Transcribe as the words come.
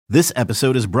This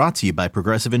episode is brought to you by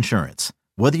Progressive Insurance.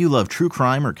 Whether you love true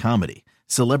crime or comedy,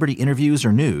 celebrity interviews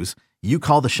or news, you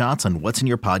call the shots on what's in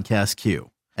your podcast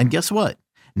queue. And guess what?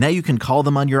 Now you can call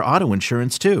them on your auto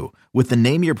insurance too with the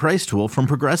Name Your Price tool from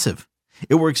Progressive.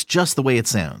 It works just the way it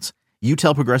sounds. You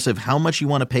tell Progressive how much you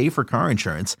want to pay for car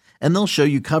insurance, and they'll show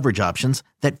you coverage options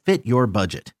that fit your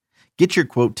budget. Get your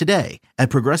quote today at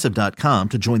Progressive.com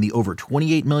to join the over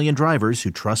 28 million drivers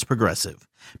who trust Progressive.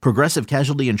 Progressive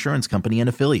Casualty Insurance Company and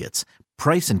Affiliates.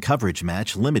 Price and coverage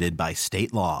match limited by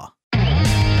state law.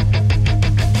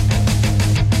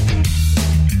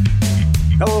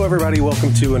 Hello, everybody.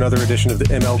 Welcome to another edition of the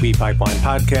MLB Pipeline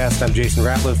Podcast. I'm Jason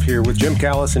Ratliff here with Jim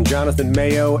Callis and Jonathan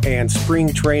Mayo, and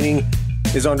spring training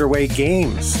is underway.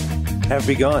 Games have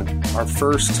begun. Our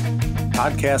first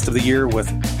podcast of the year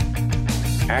with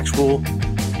actual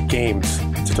games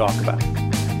to talk about.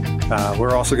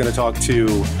 We're also going to talk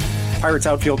to Pirates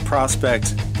outfield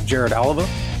prospect Jared Oliva.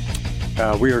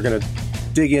 We are going to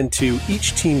dig into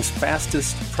each team's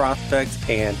fastest prospect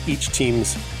and each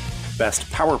team's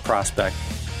best power prospect.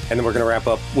 And then we're going to wrap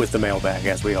up with the mailbag,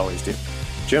 as we always do.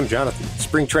 Jim, Jonathan,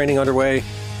 spring training underway.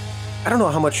 I don't know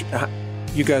how much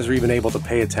you guys are even able to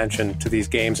pay attention to these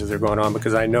games as they're going on,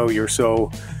 because I know you're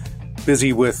so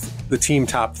busy with the team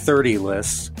top 30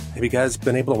 lists. Have you guys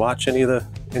been able to watch any of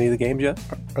the games yet?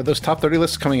 Are those top 30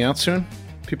 lists coming out soon?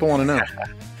 People want to know.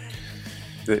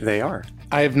 They are.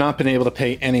 I have not been able to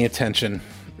pay any attention,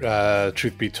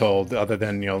 truth be told, other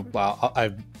than,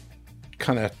 I've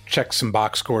kind of checked some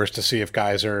box scores to see if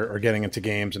guys are getting into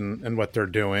games and what they're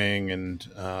doing. And,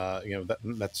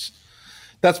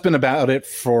 that's been about it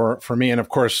for me. And of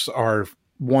course, our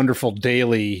wonderful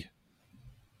daily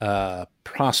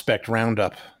prospect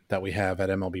roundup that we have at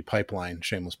MLB Pipeline,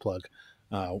 shameless plug.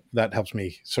 That helps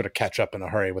me sort of catch up in a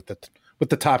hurry with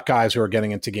the top guys who are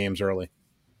getting into games early.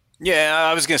 Yeah,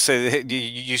 I was going to say,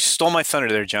 you stole my thunder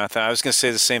there, Jonathan. I was going to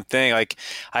say the same thing. Like,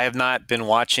 I have not been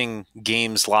watching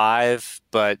games live,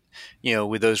 but,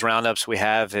 with those roundups we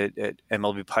have at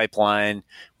MLB Pipeline,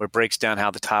 where it breaks down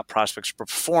how the top prospects are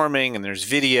performing and there's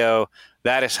video,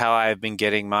 that is how I've been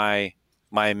getting my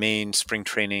main spring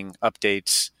training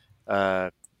updates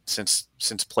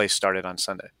since play started on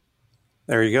Sunday.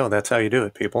 There you go. That's how you do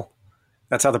it, people.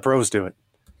 That's how the pros do it.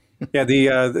 Yeah,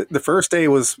 the first day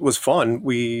was fun.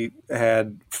 We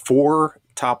had 4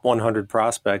 top 100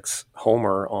 prospects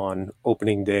homer on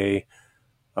opening day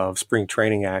of spring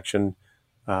training action,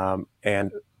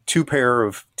 and 2 pair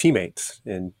of teammates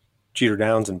in Jeter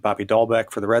Downs and Bobby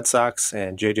Dahlbeck for the Red Sox,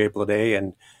 and J.J. Bleday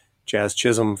and Jazz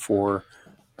Chisholm for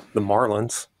the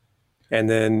Marlins. And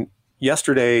then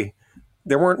yesterday,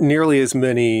 there weren't nearly as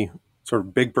many sort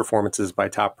of big performances by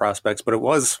top prospects, but it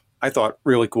was, I thought,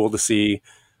 really cool to see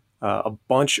a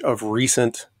bunch of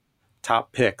recent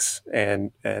top picks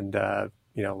and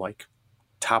like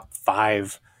top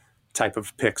 5 type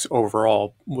of picks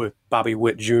overall, with Bobby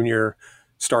Witt Jr.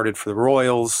 started for the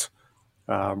Royals,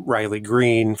 Riley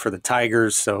Green for the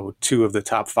Tigers. So 2 of the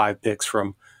top 5 picks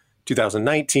from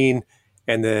 2019.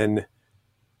 And then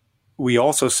we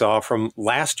also saw from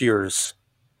last year's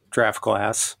draft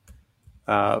class,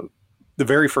 the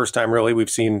very first time really we've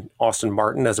seen Austin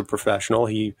Martin as a professional.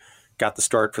 He got the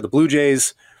start for the Blue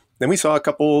Jays. Then we saw a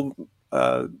couple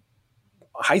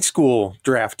high school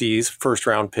draftees, first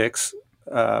round picks,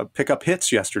 pick up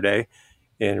hits yesterday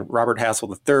in Robert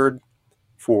Hassel III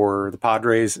for the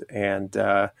Padres, and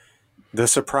the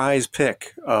surprise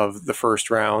pick of the first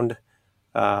round,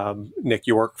 Nick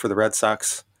York for the Red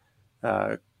Sox,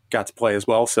 got to play as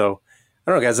well. So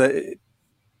I don't know, guys,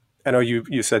 I know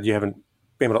you said you haven't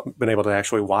been able to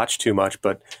actually watch too much,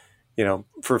 but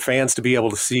for fans to be able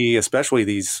to see, especially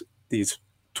these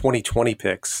 2020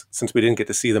 picks, since we didn't get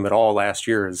to see them at all last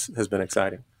year, has been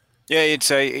exciting. Yeah,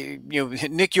 it's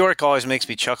Nick York always makes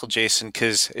me chuckle, Jason,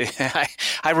 because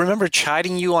I remember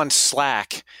chiding you on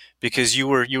Slack because you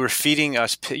were feeding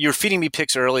me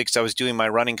picks early because I was doing my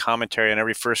running commentary on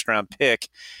every first round pick.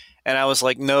 And I was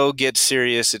like, no, get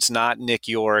serious. It's not Nick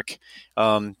York.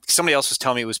 Somebody else was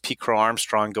telling me it was Pete Crow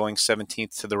Armstrong going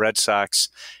 17th to the Red Sox.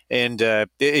 And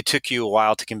it took you a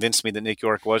while to convince me that Nick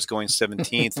York was going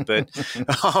 17th. But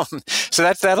so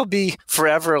that'll be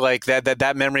forever. Like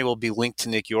that memory will be linked to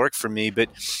Nick York for me. But,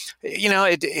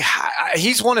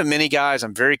 he's one of many guys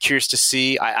I'm very curious to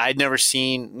see. I'd never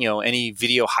seen, any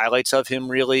video highlights of him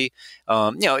really.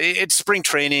 It's spring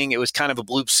training. It was kind of a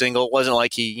bloop single. It wasn't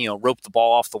like he, roped the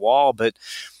ball off the wall. But,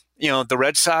 the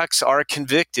Red Sox are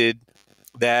convicted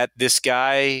that this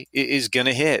guy is going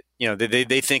to hit.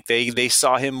 they think they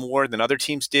saw him more than other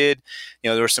teams did.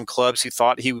 There were some clubs who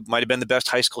thought he might have been the best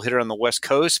high school hitter on the West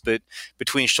Coast, but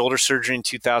between shoulder surgery in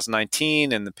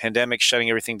 2019 and the pandemic shutting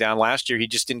everything down last year, he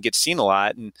just didn't get seen a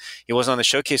lot, and he wasn't on the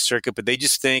showcase circuit. But they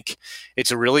just think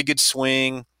it's a really good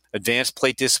swing, advanced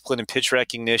plate discipline and pitch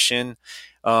recognition.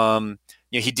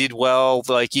 He did well.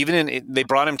 Like they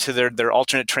brought him to their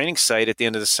alternate training site at the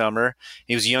end of the summer.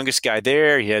 He was the youngest guy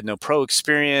there. He had no pro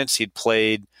experience. He'd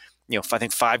played, I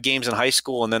think 5 games in high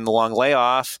school and then the long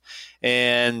layoff.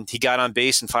 And he got on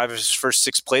base in 5 of his first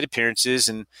 6 plate appearances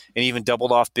and even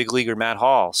doubled off big leaguer Matt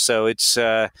Hall. So it's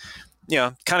kind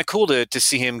of cool to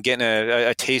see him getting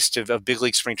a taste of big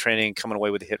league spring training and coming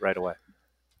away with a hit right away.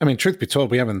 I mean, truth be told,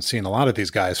 we haven't seen a lot of these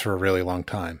guys for a really long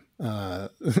time.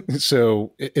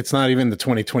 So it's not even the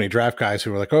 2020 draft guys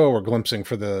who are like, oh, we're glimpsing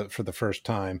for the first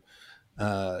time.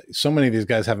 So many of these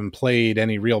guys haven't played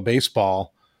any real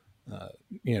baseball,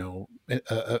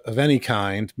 of any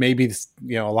kind. Maybe,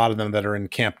 a lot of them that are in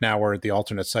camp now were at the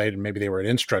alternate site, and maybe they were at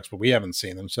Instructs, but we haven't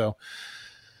seen them. So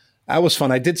that was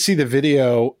fun. I did see the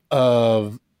video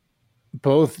of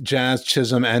both Jazz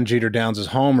Chisholm and Jeter Downs'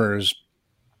 homers,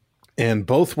 and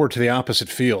both were to the opposite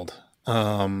field.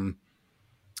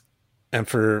 And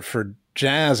for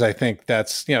Jazz, I think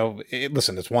that's,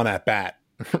 listen, it's one at bat,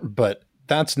 but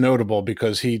that's notable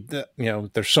because he,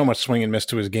 there's so much swing and miss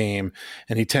to his game,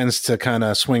 and he tends to kind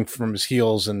of swing from his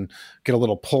heels and get a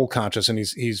little pull conscious, and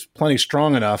he's plenty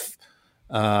strong enough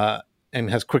and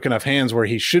has quick enough hands where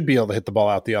he should be able to hit the ball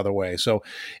out the other way. So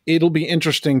it'll be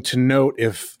interesting to note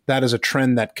if that is a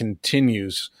trend that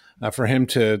continues for him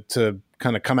to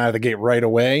kind of come out of the gate right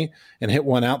away and hit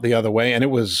one out the other way. And it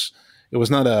was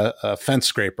not a fence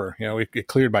scraper. It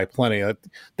cleared by plenty.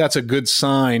 That's a good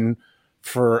sign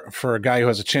for a guy who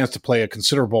has a chance to play a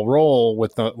considerable role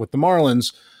with the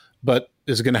Marlins, but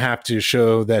is going to have to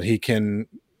show that he can,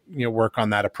 work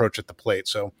on that approach at the plate.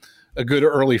 So a good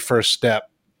early first step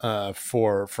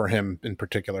for him in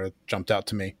particular jumped out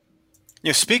to me.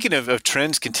 Speaking of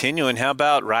trends continuing, how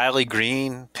about Riley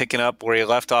Green picking up where he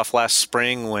left off last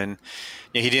spring when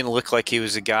he didn't look like he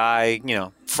was a guy,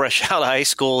 fresh out of high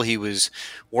school. He was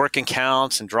working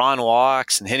counts and drawing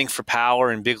walks and hitting for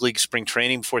power in big league spring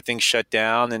training before things shut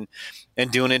down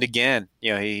and doing it again.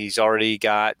 He's already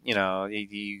got,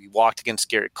 he walked against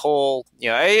Garrett Cole.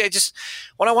 I just,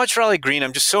 when I watch Riley Green,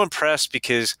 I'm just so impressed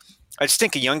because I just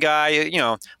think a young guy,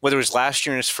 whether it was last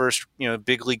year in his first,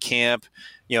 big league camp,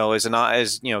 as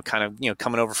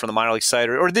coming over from the minor league side,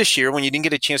 or this year when you didn't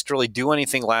get a chance to really do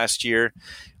anything last year,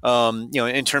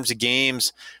 in terms of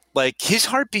games, like his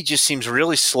heartbeat just seems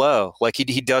really slow. Like he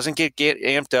doesn't get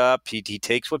amped up. He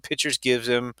takes what pitchers gives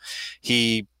him.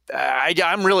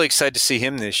 I'm really excited to see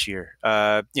him this year.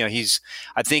 I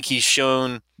think he's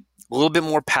shown a little bit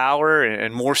more power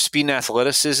and more speed and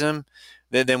athleticism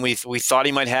than we thought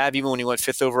he might have, even when he went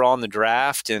 5th overall in the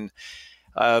draft. And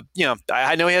I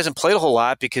know he hasn't played a whole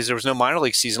lot because there was no minor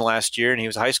league season last year, and he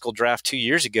was a high school draft 2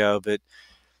 years ago. But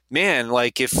man,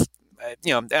 like if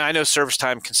and I know service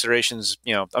time considerations,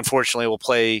 unfortunately will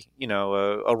play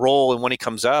a role in when he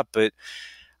comes up. But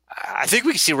I think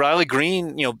we can see Riley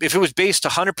Green. If it was based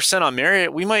 100% on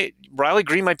merit, Riley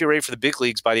Green might be ready for the big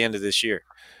leagues by the end of this year.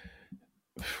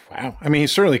 Wow. I mean, he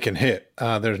certainly can hit.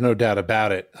 There's no doubt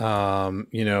about it.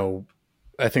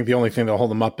 I think the only thing that'll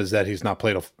hold him up is that he's not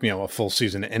played a full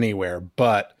season anywhere.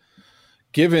 But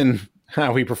given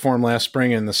how he performed last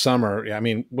spring and the summer, I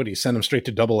mean, would he send him straight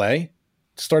to Double-A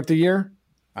to start the year?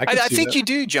 I think you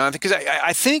do, Jonathan, because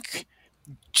I think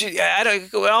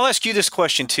I'll ask you this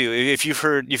question too. If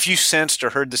you sensed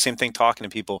or heard the same thing talking to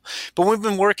people, but we've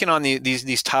been working on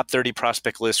these top 30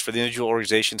 prospect lists for the individual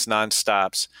organizations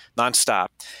nonstop.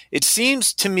 It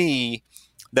seems to me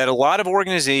that a lot of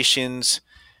organizations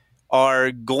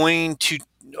are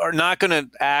not going to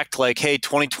act like, hey,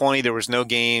 2020 there was no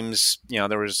games,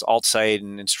 there was alt site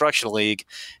and instructional league,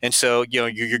 and so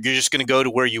you're just going to go to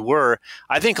where you were.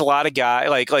 I think a lot of guys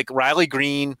like Riley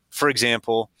Green, for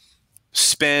example,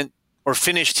 spent or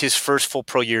finished his first full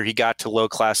pro year. He got to low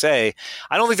Class A.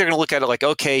 I don't think they're going to look at it like,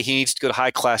 okay, he needs to go to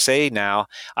high Class A now.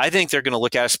 I think they're going to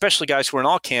look at, especially guys who are in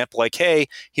all camp, like, hey,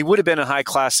 he would have been in high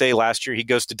Class A last year. He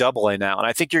goes to Double-A now, and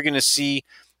I think you're going to see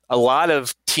a lot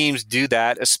of teams do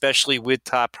that, especially with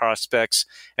top prospects,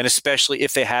 and especially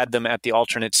if they had them at the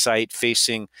alternate site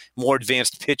facing more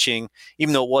advanced pitching,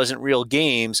 even though it wasn't real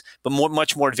games, but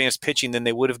much more advanced pitching than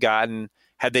they would have gotten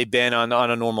had they been on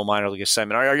a normal minor league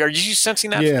assignment. Are you sensing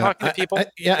that from talking to people?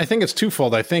 I think it's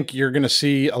twofold. I think you're going to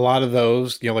see a lot of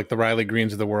those, like the Riley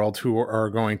Greens of the world who are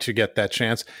going to get that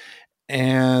chance.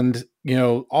 And,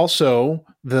 also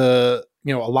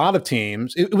a lot of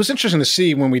teams, it was interesting to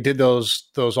see when we did those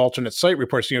alternate site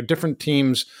reports, different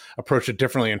teams approach it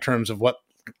differently in terms of what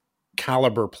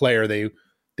caliber player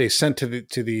they sent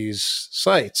to these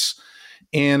sites.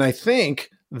 And I think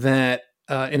that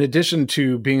in addition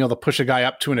to being able to push a guy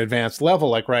up to an advanced level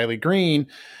like Riley Green,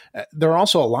 there are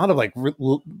also a lot of like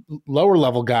lower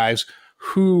level guys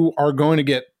who are going to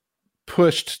get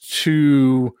pushed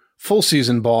to full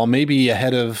season ball, maybe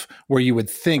ahead of where you would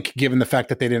think, given the fact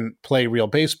that they didn't play real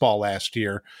baseball last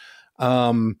year.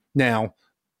 Now,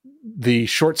 the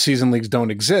short season leagues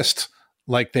don't exist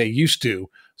like they used to,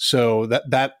 so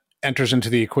that enters into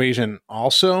the equation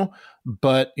also.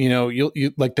 But you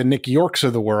like the Nick Yorks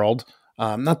of the world.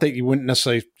 Not that you wouldn't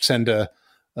necessarily send a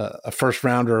first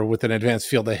rounder with an advanced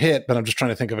field to hit, but I'm just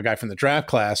trying to think of a guy from the draft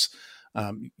class.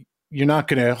 You're not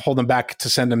going to hold him back to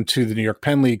send him to the New York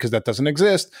Penn League because that doesn't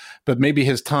exist. But maybe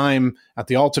his time at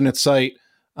the alternate site.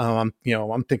 I'm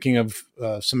thinking of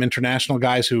some international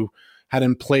guys who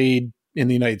hadn't played in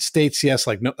the United States yet,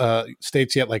 like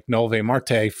Noelvi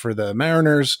Marte for the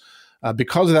Mariners.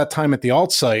 Because of that time at the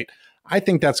alt site, I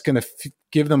think that's going to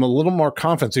give them a little more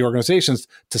confidence, the organizations,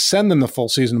 to send them the full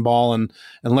season ball and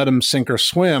let them sink or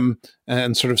swim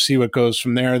and sort of see what goes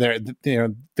from there.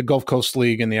 The Gulf Coast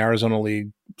League and the Arizona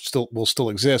League will still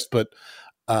exist, but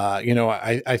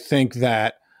I think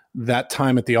that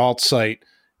time at the alt site,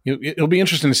 it'll be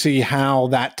interesting to see how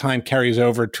that time carries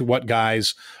over to what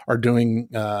guys are doing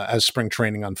as spring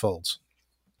training unfolds.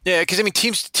 Yeah, because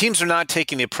teams are not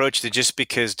taking the approach that just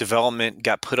because development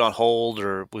got put on hold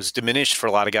or was diminished for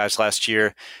a lot of guys last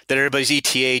year, that everybody's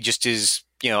ETA just is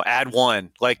add one.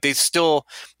 Like they still,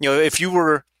 if you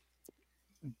were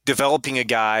developing a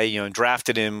guy, and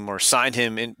drafted him or signed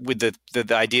him with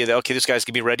the idea that okay, this guy's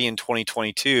gonna be ready in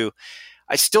 2022.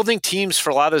 I still think teams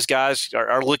for a lot of those guys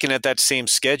are looking at that same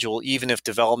schedule, even if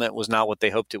development was not what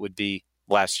they hoped it would be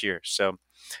last year. So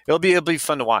it'll be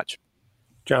fun to watch.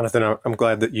 Jonathan, I'm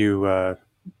glad that you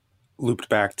looped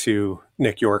back to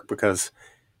Nick York because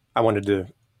I wanted to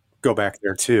go back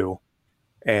there too.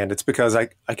 And it's because I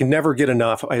can never get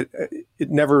enough. It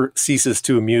never ceases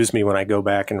to amuse me when I go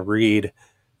back and read.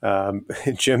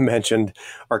 Jim mentioned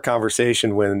our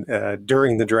conversation when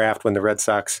during the draft when the Red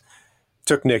Sox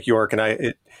took Nick York, and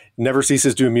it never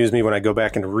ceases to amuse me when I go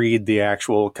back and read the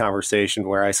actual conversation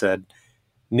where I said,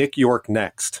 Nick York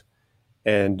next.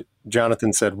 And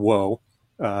Jonathan said, whoa.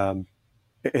 And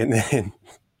then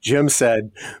Jim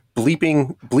said,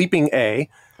 bleeping A.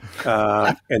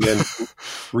 And then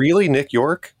really Nick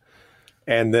York.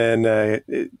 And then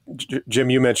Jim,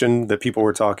 you mentioned that people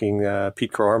were talking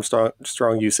Pete Crow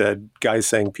Armstrong. You said guys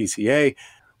saying PCA.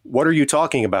 What are you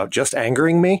talking about? Just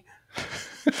angering me?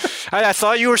 I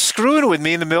thought you were screwing with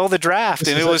me in the middle of the draft.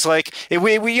 And it was like, it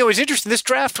was interesting. This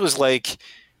draft was like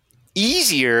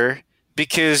easier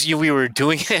because we were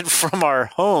doing it from our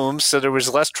homes, so there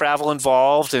was less travel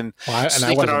involved.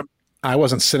 I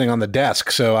wasn't sitting on the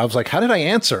desk, so I was like, "How did I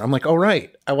answer?" I'm like, "Oh,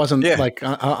 right, I wasn't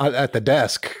at the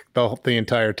desk the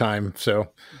entire time." So,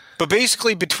 but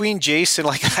basically, between Jason,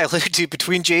 like I alluded to,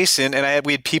 between Jason and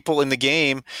we had people in the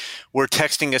game were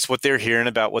texting us what they're hearing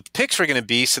about what the picks were going to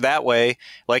be. So that way,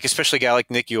 like especially a guy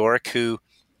like Nick York, who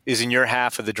is in your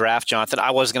half of the draft, Jonathan, I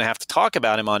wasn't going to have to talk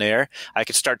about him on air. I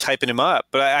could start typing him up.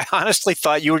 But I honestly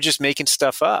thought you were just making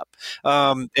stuff up.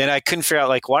 And I couldn't figure out,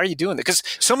 like, why are you doing that? Because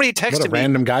somebody texted me. What a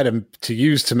random guy to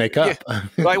use to make up. Yeah.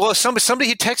 Like, well, somebody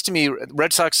had texted me,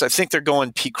 Red Sox, I think they're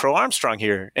going Pete Crow Armstrong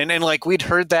here. And like, we'd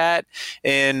heard that.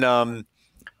 And,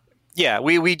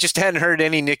 we just hadn't heard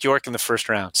any Nick York in the first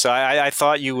round. So I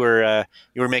thought you were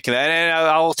making that. And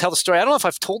I'll tell the story. I don't know if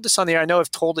I've told this on the air. I know I've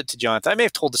told it to Jonathan. I may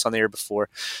have told this on the air before.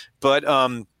 But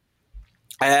I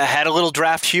had a little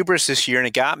draft hubris this year, and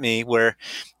it got me where,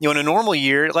 in a normal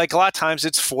year, like a lot of times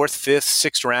it's 4th, 5th,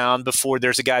 6th round before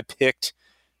there's a guy picked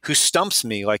who stumps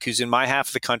me, like who's in my half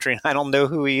of the country, and I don't know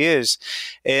who he is.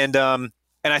 And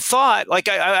I thought, like,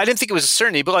 I didn't think it was a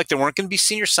certainty, but like there weren't going to be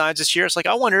senior signs this year. It's like,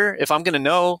 I wonder if I'm going to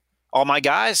know all my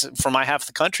guys from my half of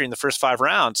the country in the first 5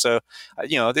 rounds. So,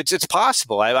 it's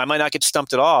possible. I might not get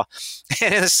stumped at all.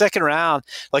 And in the second round,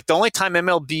 like the only time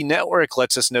MLB Network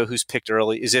lets us know who's picked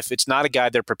early is if it's not a guy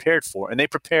they're prepared for. And they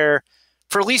prepare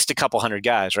for at least a couple hundred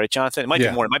guys, right, Jonathan? It might be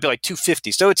more. It might be like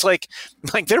 250. So it's like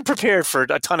they're prepared for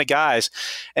a ton of guys.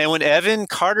 And when Evan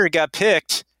Carter got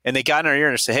picked and they got in our ear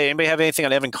and said, hey, anybody have anything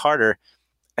on Evan Carter?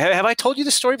 Have I told you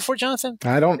this story before, Jonathan?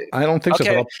 I don't think so,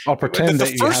 but I'll pretend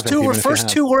that you haven't. The first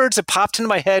two words that popped into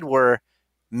my head were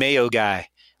Mayo guy.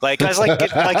 Like I was like,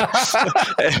 because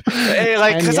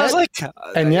I was like,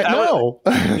 and yet no.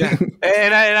 Yeah.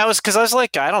 And I was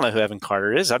like, I don't know who Evan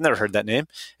Carter is. I've never heard that name.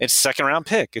 It's a 2nd round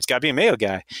pick. It's got to be a Mayo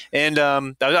guy. And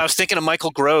I was thinking of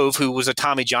Michael Grove, who was a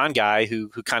Tommy John guy who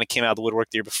kind of came out of the woodwork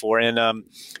the year before. And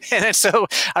then so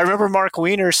I remember Mark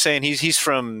Weiner saying he's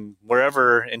from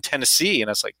wherever in Tennessee. And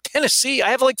I was like, Tennessee? I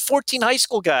have like 14 high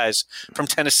school guys from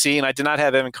Tennessee, and I did not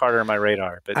have Evan Carter on my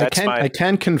radar. But I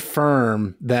can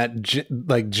confirm that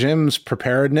Jim's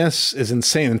preparedness is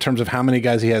insane in terms of how many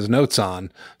guys he has notes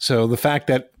on. So the fact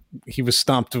that he was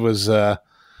stumped was a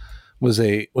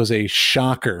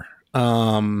shocker. I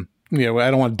don't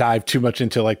want to dive too much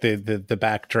into like the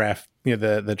back draft,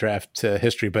 the draft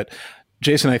history, but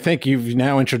Jason, I think you've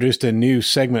now introduced a new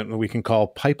segment that we can call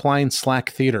Pipeline Slack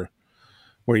Theater,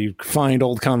 where you find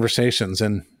old conversations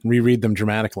and reread them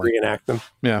dramatically, reenact them.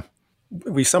 Yeah.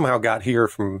 We somehow got here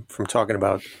from talking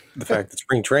about the fact that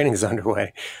spring training is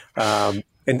underway.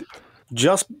 And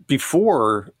just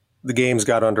before the games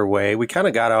got underway, we kind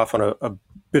of got off on a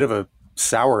bit of a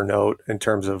sour note in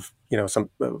terms of,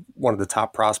 one of the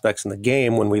top prospects in the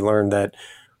game when we learned that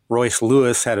Royce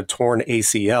Lewis had a torn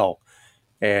ACL.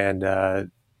 And, that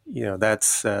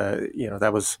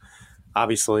was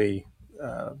obviously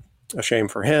a shame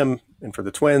for him and for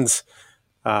the Twins.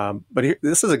 But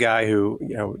this is a guy who,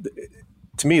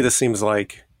 to me, this seems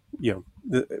like,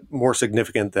 more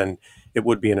significant than it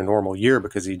would be in a normal year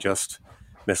because he just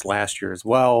missed last year as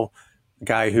well. A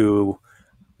guy who,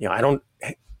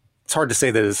 it's hard to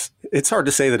say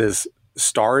that his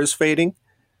star is fading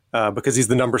because he's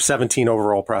the number 17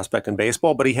 overall prospect in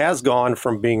baseball, but he has gone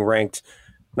from being ranked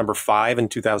number 5 in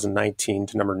 2019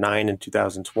 to number 9 in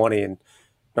 2020 and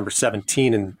number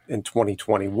 17 in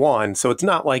 2021. So it's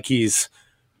not like he's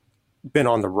been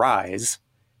on the rise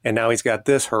and now he's got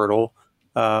this hurdle.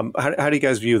 How do you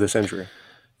guys view this injury?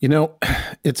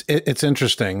 It's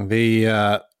interesting.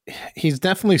 He's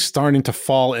definitely starting to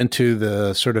fall into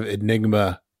the sort of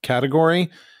enigma category,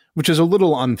 which is a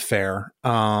little unfair,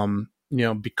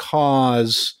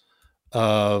 because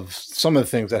of some of the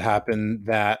things that happen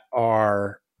that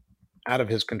are out of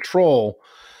his control.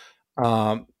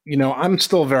 I'm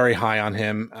still very high on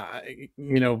him.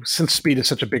 Since speed is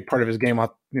such a big part of his game,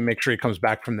 I'll make sure he comes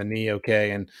back from the knee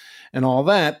okay and all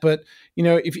that. But,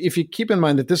 if you keep in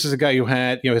mind that this is a guy who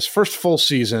had, his first full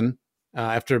season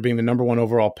after being the number 1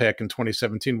 overall pick in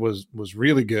 2017 was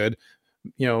really good,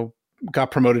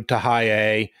 got promoted to high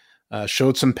A,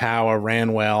 showed some power,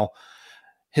 ran well.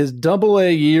 His AA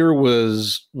year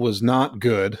was not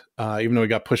good, even though he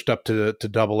got pushed up to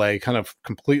AA. Kind of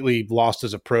completely lost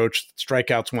his approach.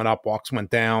 Strikeouts went up, walks went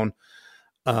down.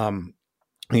 And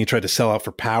he tried to sell out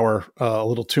for power a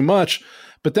little too much.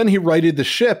 But then he righted the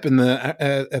ship at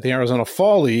the Arizona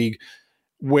Fall League,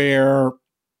 where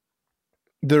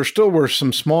there still were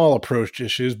some small approach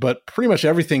issues, but pretty much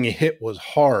everything he hit was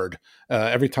hard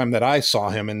every time that I saw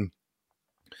him. And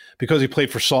because he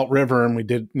played for Salt River and we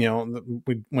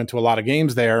went to a lot of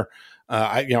games there,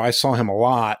 I saw him a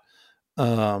lot.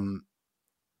 And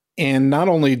not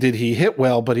only did he hit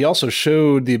well, but he also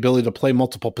showed the ability to play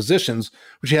multiple positions,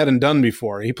 which he hadn't done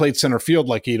before. He played center field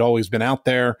like he'd always been out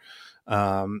there.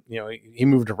 He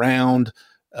moved around,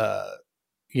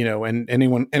 and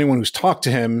anyone who's talked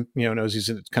to him, knows he's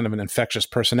kind of an infectious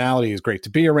personality. He's great to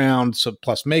be around. So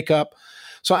plus makeup.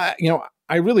 So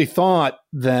I really thought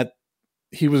that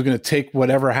he was going to take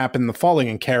whatever happened in the fall league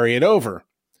and carry it over.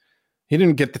 He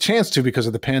didn't get the chance to because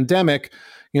of the pandemic.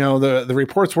 The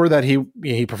reports were that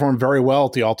he performed very well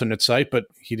at the alternate site, but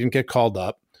he didn't get called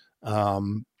up.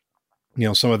 Some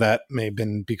of that may have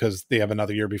been because they have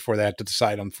another year before they had to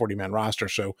decide on the 40-man roster.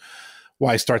 So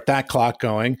why start that clock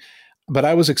going? But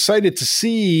I was excited to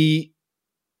see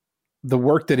the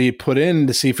work that he put in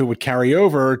to see if it would carry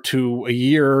over to a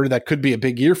year that could be a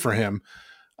big year for him.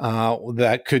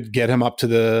 That could get him up to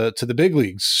the big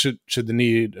leagues should the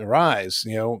need arise,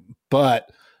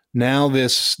 but now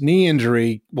this knee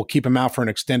injury will keep him out for an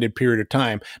extended period of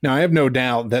time. Now I have no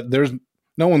doubt that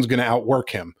no one's going to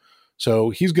outwork him. So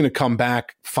he's going to come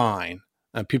back fine.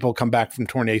 People come back from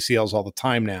torn ACLs all the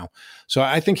time now. So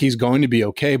I think he's going to be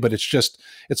okay, but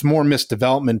it's more missed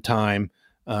development time.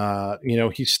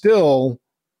 He's still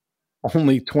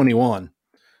only 21.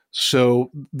 So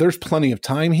there's plenty of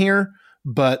time here.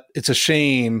 But it's a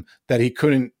shame that he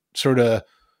couldn't sort of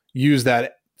use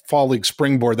that fall league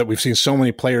springboard that we've seen so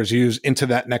many players use into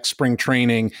that next spring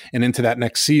training and into that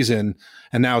next season.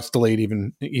 And now it's delayed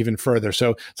even further.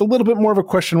 So it's a little bit more of a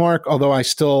question mark, although I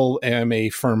still am a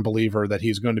firm believer that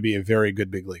he's going to be a very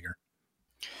good big leaguer.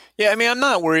 Yeah, I mean, I'm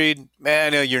not worried. I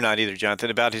know you're not either, Jonathan,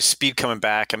 about his speed coming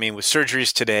back. I mean, with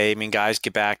surgeries today, I mean, guys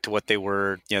get back to what they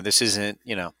were. This isn't,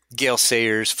 Gale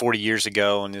Sayers 40 years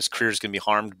ago, and his career is going to be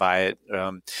harmed by it.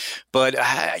 But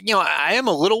I am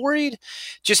a little worried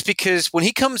just because when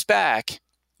he comes back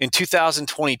in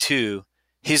 2022,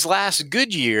 his last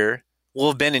good year will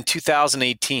have been in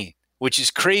 2018. Which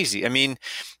is crazy. I mean,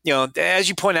 as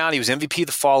you point out, he was MVP of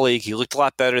the Fall League. He looked a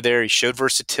lot better there. He showed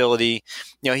versatility.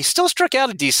 He still struck out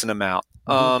a decent amount.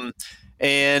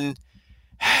 And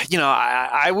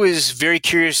I was very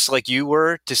curious, like you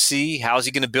were, to see how is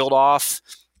he going to build off,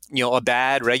 a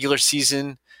bad regular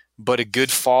season, but a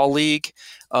good Fall League.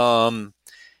 And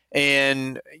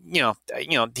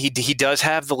he does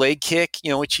have the leg kick,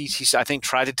 which he's I think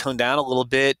tried to tone down a little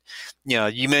bit.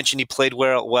 You mentioned he played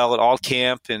well at all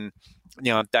camp, and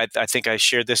I think I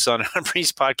shared this on our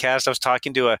Breeze podcast. I was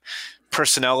talking to a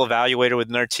personnel evaluator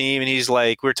within our team, and he's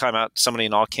like, we were talking about somebody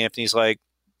in all camp, and he's like,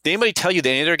 did anybody tell you that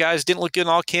any of their guys didn't look good in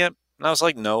all camp? And I was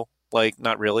like, no. Like,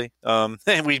 not really.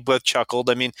 And we both chuckled.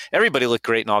 I mean, everybody looked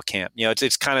great in all camp.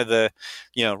 It's kind of the,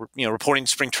 reporting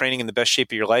spring training in the best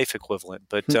shape of your life equivalent.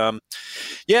 But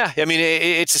yeah, I mean,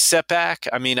 it's a setback.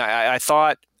 I mean, I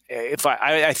thought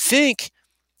I think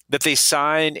that they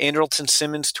signed Andrelton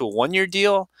Simmons to a 1-year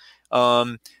deal.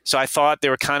 So I thought they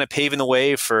were kind of paving the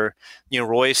way for,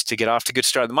 Royce to get off to a good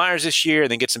start in the Myers this year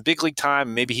and then get some big league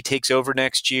time. Maybe he takes over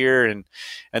next year. And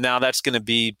now that's going to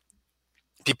be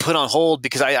put on hold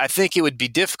because I think it would be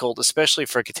difficult, especially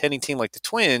for a contending team like the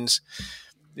Twins,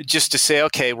 just to say,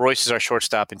 okay, Royce is our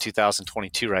shortstop in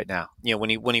 2022 right now. When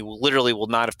he literally will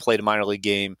not have played a minor league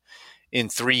game in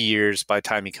 3 years by the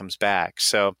time he comes back.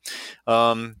 So,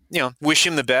 wish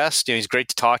him the best. He's great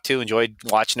to talk to. Enjoyed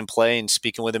watching him play and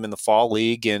speaking with him in the Fall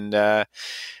League. And,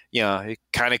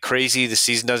 kind of crazy. The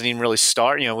season doesn't even really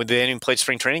start. They haven't even played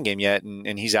spring training game yet,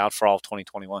 and he's out for all of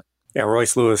 2021. Yeah,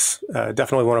 Royce Lewis,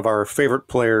 definitely one of our favorite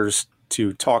players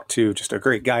to talk to. Just a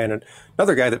great guy, and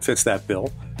another guy that fits that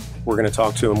bill. We're going to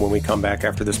talk to him when we come back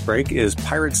after this break is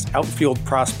Pirates outfield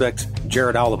prospect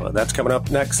Jared Oliva. That's coming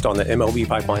up next on the MLB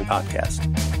Pipeline Podcast.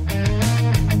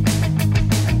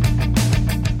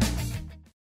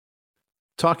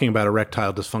 Talking about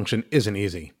erectile dysfunction isn't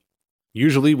easy.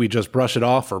 Usually we just brush it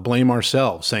off or blame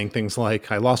ourselves, saying things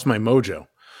like, I lost my mojo.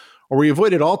 Or we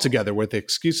avoid it altogether with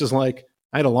excuses like,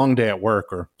 I had a long day at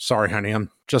work, or sorry, honey, I'm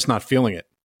just not feeling it.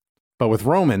 But with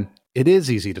Roman, it is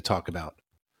easy to talk about.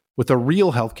 With a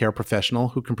real healthcare professional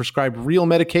who can prescribe real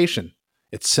medication.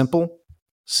 It's simple,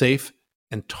 safe,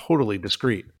 and totally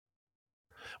discreet.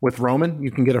 With Roman,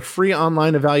 you can get a free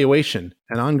online evaluation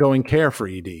and ongoing care for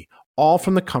ED, all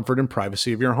from the comfort and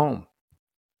privacy of your home.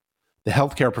 The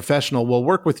healthcare professional will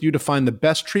work with you to find the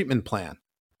best treatment plan.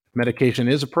 If medication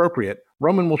is appropriate,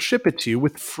 Roman will ship it to you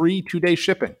with free 2-day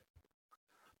shipping.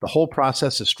 The whole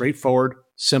process is straightforward,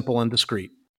 simple, and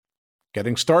discreet.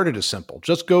 Getting started is simple.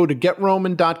 Just go to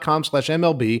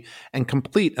GetRoman.com/MLB and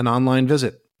complete an online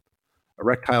visit.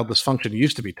 Erectile dysfunction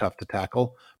used to be tough to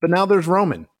tackle, but now there's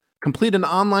Roman. Complete an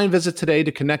online visit today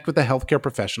to connect with a healthcare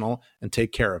professional and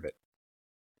take care of it.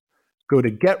 Go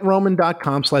to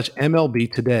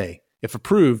GetRoman.com/MLB today. If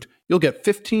approved, you'll get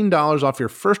 $15 off your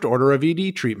first order of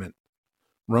ED treatment.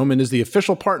 Roman is the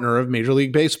official partner of Major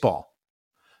League Baseball.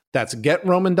 That's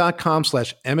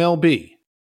GetRoman.com/MLB.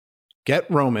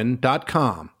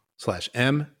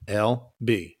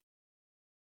 GetRoman.com/MLB.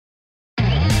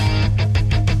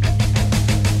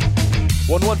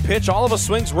 1-1 pitch. Oliva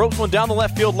swings, ropes one down the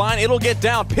left field line. It'll get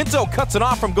down. Pinto cuts it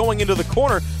off from going into the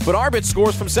corner, but Arbit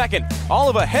scores from second.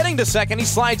 Oliva heading to second. He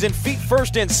slides in feet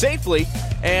first in safely,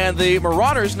 and the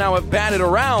Marauders now have batted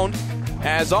around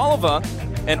as Oliva,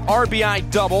 an RBI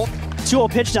double.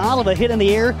 2-0 pitch to Oliva, hit in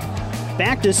the air.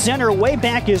 Back to center, way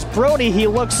back is Brody. He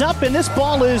looks up, and this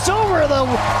ball is over the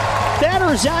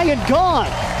batter's eye and gone.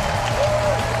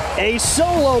 A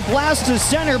solo blast to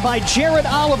center by Jared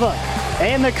Oliva.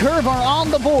 And the Curve are on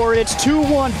the board. It's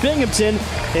 2-1 Binghamton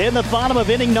in the bottom of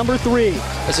inning number 3.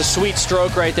 That's a sweet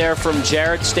stroke right there from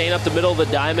Jared, staying up the middle of the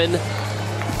diamond.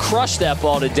 Crushed that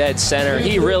ball to dead center.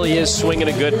 He really is swinging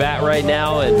a good bat right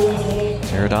now. And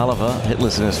Jared Oliva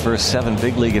hitless in his first 7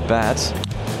 big league at-bats.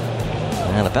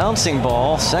 And a bouncing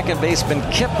ball, second baseman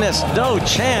Kipnis, no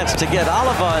chance to get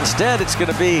Oliva. Instead, it's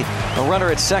going to be a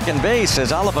runner at second base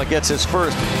as Oliva gets his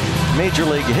first major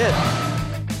league hit.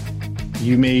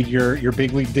 You made your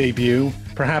big league debut,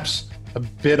 perhaps a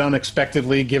bit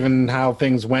unexpectedly given how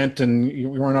things went and you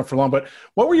weren't up for long, but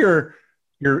what were your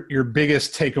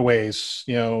biggest takeaways,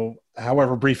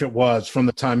 however brief it was, from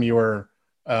the time you were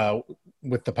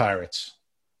with the Pirates?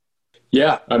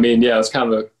 Yeah, it was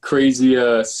kind of a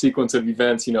crazy sequence of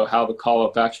events, how the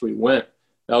call-up actually went.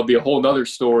 that'll be a whole nother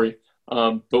story.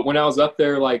 But when I was up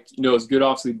there, like, you know, it was good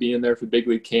obviously being there for big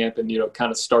league camp and, you know, kind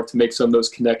of start to make some of those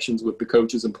connections with the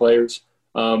coaches and players.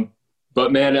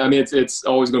 But man, I mean, it's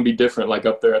always going to be different. Like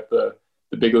up there at the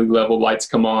big league level, lights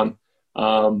come on.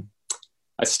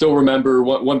 I still remember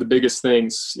one of the biggest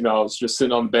things, you know, I was just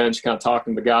sitting on the bench kind of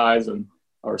talking to the guys, and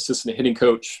our assistant hitting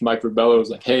coach, Mike Ribello, was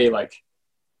like, hey, like,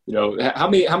 you know, how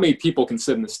many people can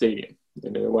sit in the stadium?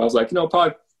 And I was like, you know,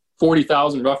 probably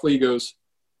 40,000 roughly. He goes,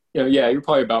 you know, yeah, you're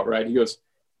probably about right. He goes,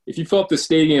 if you fill up the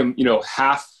stadium, you know,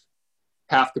 half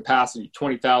capacity,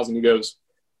 20,000, he goes,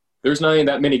 there's not even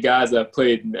that many guys that have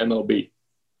played in MLB.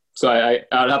 So I'd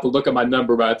have to look at my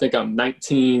number, but I think I'm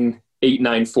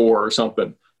 19,894 or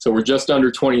something. So we're just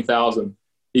under 20,000.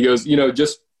 He goes, you know,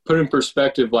 just put in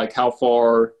perspective, like how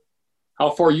far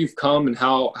you've come and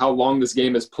how long this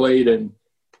game has played, and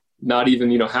not even,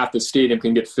 you know, half the stadium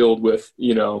can get filled with,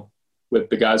 you know, with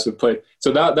the guys who played.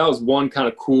 So that was one kind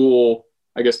of cool,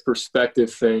 I guess,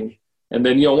 perspective thing. And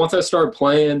then, you know, once I started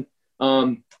playing,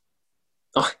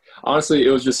 honestly, it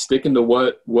was just sticking to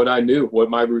what I knew, what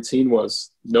my routine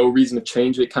was. No reason to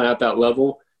change it kind of at that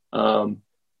level.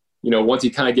 You know, once you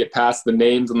kind of get past the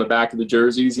names on the back of the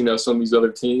jerseys, you know, some of these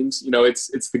other teams, you know, it's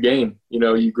the game. You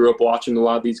know, you grew up watching a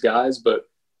lot of these guys, but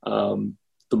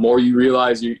the more you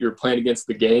realize you're playing against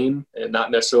the game and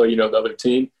not necessarily, you know, the other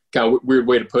team, kind of weird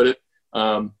way to put it.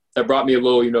 That brought me a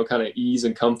little, you know, kind of ease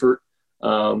and comfort.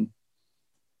 And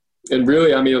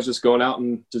really, I mean, it was just going out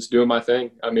and just doing my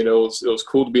thing. I mean, it was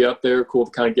cool to be up there, cool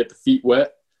to kind of get the feet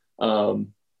wet.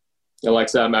 And like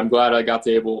I said, I'm glad I was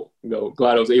able to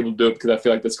do it, because I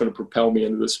feel like that's going to propel me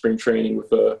into the spring training with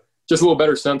just a little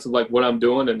better sense of like what I'm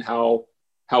doing and how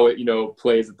it, you know,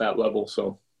 plays at that level. So.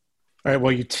 All right.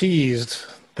 Well, you teased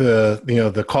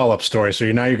the call-up story.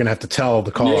 So now you're going to have to tell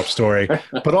the call-up story,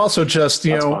 but also just,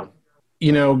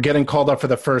 you know, getting called up for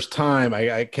the first time.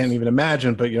 I can't even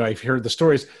imagine, but, you know, I've heard the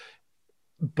stories,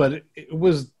 but it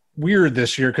was weird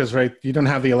this year because, right, you don't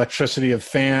have the electricity of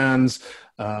fans.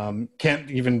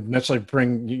 Can't even necessarily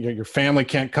bring your family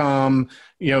can't come.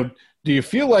 You know, do you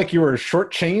feel like you were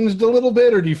shortchanged a little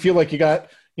bit, or do you feel like you got,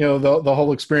 you know, the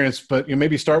whole experience? But you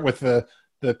maybe start with the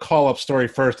call-up story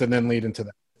first and then lead into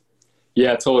that.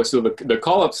 Yeah, totally. So the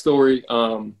call-up story,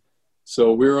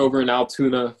 so we were over in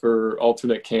Altoona for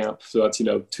alternate camp. So that's, you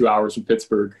know, 2 hours from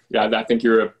Pittsburgh. Yeah, I think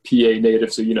you're a PA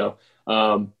native, so you know.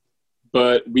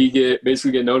 But we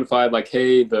basically get notified like,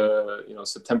 hey,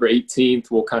 September 18th,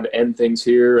 we'll kind of end things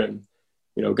here. And,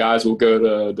 you know, guys will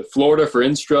go to Florida for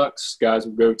instructs. Guys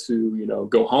will go to, you know,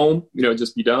 go home, you know,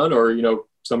 just be done. Or, you know,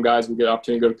 some guys will get an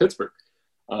opportunity to go to Pittsburgh.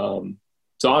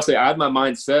 So honestly, I had my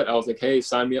mind set. I was like, hey,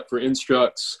 sign me up for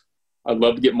instructs. I'd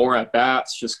love to get more at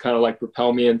bats, just kind of like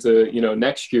propel me into, you know,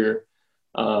 next year.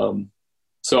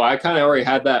 So I kind of already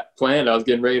had that planned. I was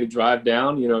getting ready to drive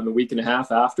down, you know, in a week and a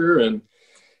half after, and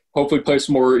hopefully play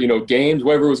some more, you know, games,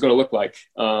 whatever it was going to look like.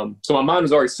 So my mind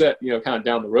was already set, you know, kind of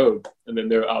down the road. And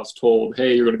then I was told,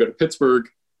 hey, you're going to go to Pittsburgh.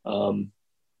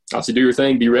 Obviously do your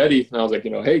thing, be ready. And I was like, you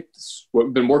know, hey, this is what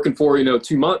we've been working for, you know,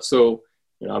 2 months. So,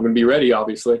 you know, I'm going to be ready,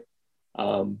 obviously.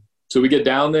 So we get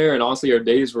down there, and honestly, our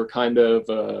days were kind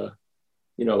of,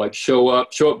 you know, like show up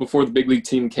before the big league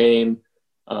team came,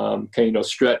 you know,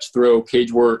 stretch, throw,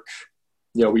 cage work.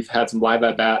 You know, we've had some live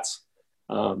at bats.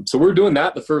 So we were doing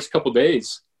that the first couple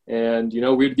days, and, you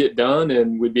know, we'd get done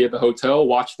and we'd be at the hotel,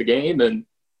 watch the game, and,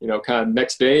 you know, kind of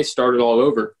next day start it all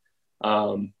over.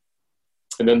 And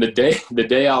then the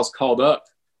day I was called up,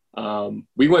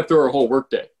 we went through our whole work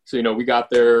day. So, you know, we got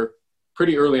there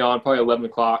pretty early on, probably 11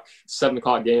 o'clock, 7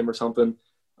 o'clock game or something.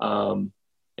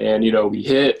 And, you know, we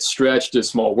hit, stretched, did a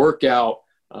small workout.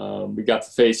 We got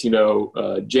to face, you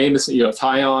know, Jameson, you know,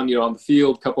 Tyon, you know, on the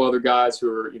field, a couple other guys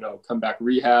who are, you know, come back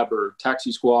rehab or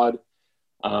taxi squad.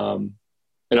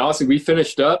 And honestly, we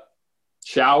finished up,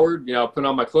 showered, you know, put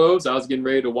on my clothes. I was getting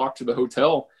ready to walk to the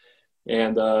hotel.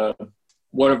 And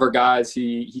one of our guys,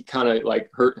 he kind of like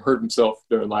hurt himself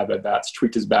during live at bats,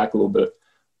 tweaked his back a little bit.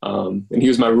 And he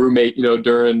was my roommate, you know,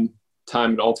 during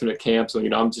time in alternate camp. So, you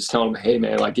know, I'm just telling him, hey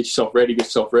man, like get yourself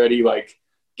ready, like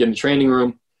get in the training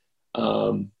room.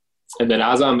 And then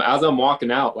as I'm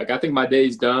walking out, like I think my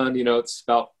day's done, you know, it's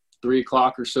about 3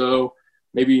 o'clock or so,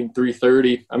 maybe even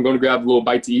 3:30. I'm going to grab a little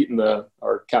bite to eat in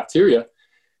our cafeteria.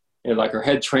 And like our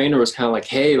head trainer was kind of like,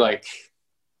 hey, like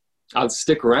I'll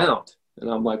stick around. And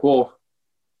I'm like, well,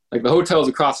 like the hotel's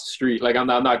across the street. Like I'm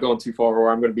not going too far,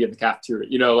 or I'm going to be in the cafeteria,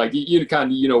 you know, like you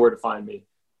kind of, you know where to find me.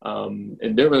 And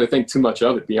didn't really think too much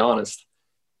of it, to be honest.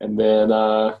 And then,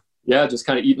 just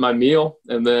kind of eat my meal.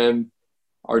 And then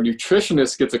our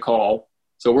nutritionist gets a call.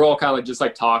 So we're all kind of just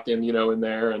like talking, you know, in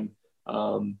there. And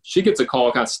she gets a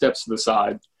call, kind of steps to the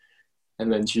side.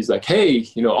 And then she's like, hey,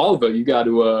 Oliver, you got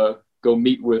to go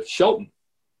meet with Shelton.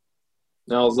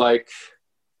 And I was like,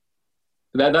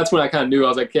 that's when I kind of knew. I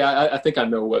was like, yeah, I think I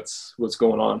know what's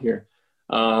going on here.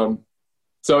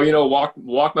 So,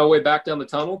 walked my way back down the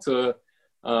tunnel to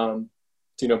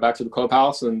back to the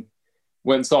clubhouse, and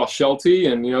went and saw Shelty,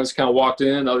 and, just kind of walked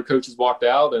in, other coaches walked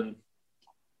out, and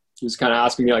he was kind of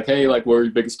asking me like, hey, like, what are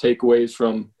your biggest takeaways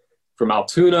from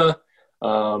Altoona?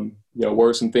 What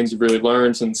are some things you've really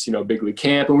learned since, big league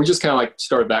camp? And we just kind of like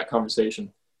started that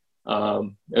conversation.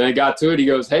 And then got to it. He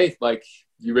goes, hey, like,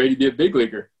 you ready to be a big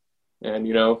leaguer? And,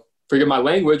 forget my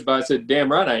language, but I said,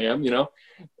 damn right I am,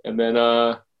 and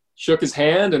then shook his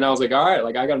hand, and I was like, all right,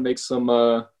 like, I got to make some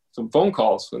phone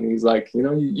calls. And he's like,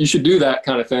 you should do that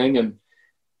kind of thing. And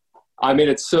I mean,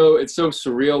 it's so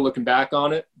surreal looking back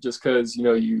on it, just because,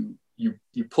 you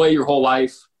play your whole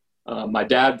life. My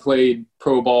dad played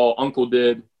pro ball, uncle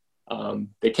did.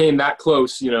 They came that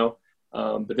close,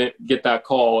 but then get that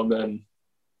call, and then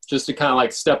just to kind of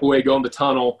like step away, go in the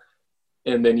tunnel,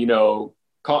 and then,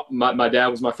 my dad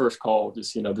was my first call.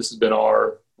 Just, this has been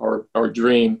our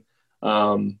dream.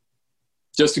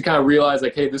 Just to kind of realize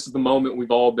like, hey, this is the moment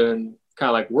we've all been kind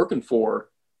of like working for,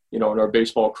 in our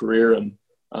baseball career, and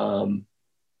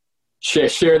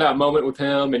share that moment with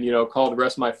him, and, call the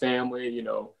rest of my family,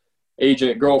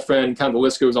 agent, girlfriend, kind of the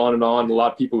list goes on and on. A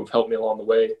lot of people who've helped me along the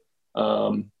way.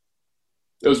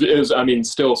 It was, I mean,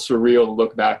 still surreal to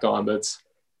look back on, but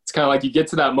it's kind of like you get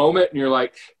to that moment and you're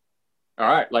like, all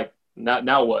right, like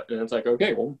now what? And it's like,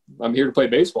 okay, well, I'm here to play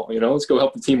baseball, let's go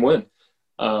help the team win.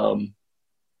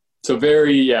 So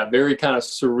very kind of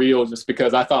surreal, just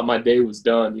because I thought my day was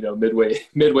done,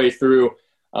 midway through.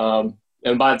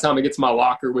 And by the time I get to my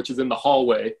locker, which is in the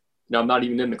hallway, I'm not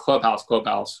even in the clubhouse.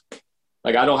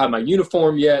 Like, I don't have my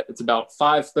uniform yet. It's about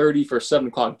 5:30 for a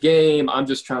 7:00 game. I'm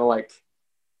just trying to like,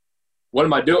 what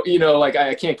am I doing? Like,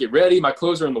 I can't get ready. My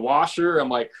clothes are in the washer. I'm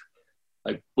like,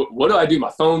 what do I do?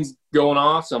 My phone's going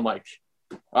off. So I'm like,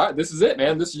 all right, this is it,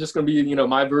 man. This is just going to be,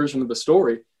 my version of the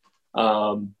story.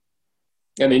 And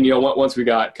then, once we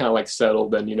got kind of like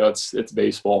settled, then, it's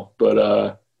baseball.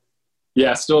 But,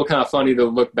 still kind of funny to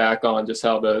look back on just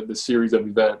how the series of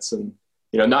events, and,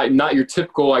 not your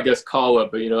typical, I guess, call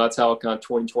up, but, that's how kind of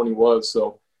 2020 was.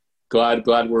 So glad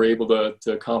we're able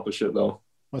to accomplish it, though.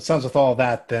 Well, it sounds with all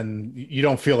that, then you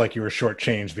don't feel like you were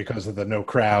shortchanged because of the no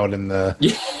crowd and the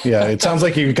it sounds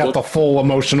like you got the full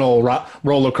emotional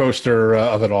roller coaster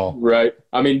of it all. Right.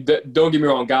 I mean, don't get me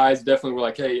wrong, guys. Definitely were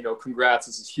like, hey, congrats,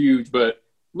 this is huge, but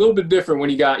a little bit different when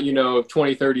you got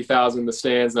 20, 30,000 in the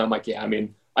stands. And I'm like, yeah, I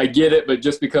mean, I get it, but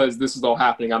just because this is all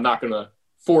happening, I'm not going to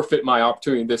forfeit my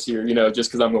opportunity this year, just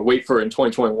because I'm going to wait for it in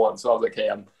 2021. So I was like, hey,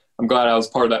 I'm glad I was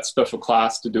part of that special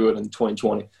class to do it in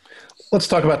 2020. Let's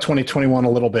talk about 2021 a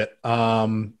little bit.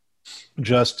 The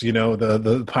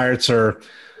Pirates are,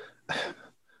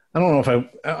 I don't know if I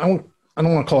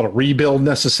don't want to call it a rebuild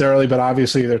necessarily, but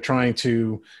obviously they're trying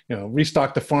to,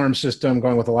 restock the farm system,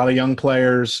 going with a lot of young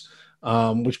players,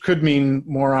 which could mean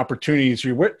more opportunities.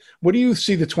 What do you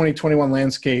see the 2021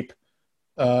 landscape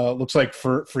looks like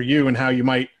for you, and how you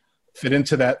might fit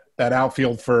into that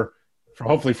outfield for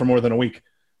hopefully for more than a week?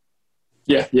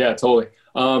 Yeah, totally.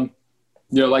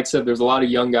 Like I said, there's a lot of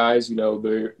young guys,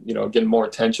 they're, getting more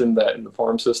attention in the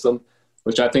farm system,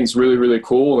 which I think is really, really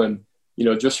cool. And,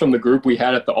 just from the group we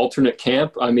had at the alternate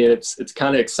camp, I mean, it's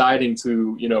kind of exciting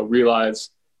to, realize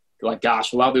like,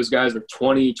 gosh, a lot of those guys are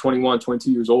 20, 21,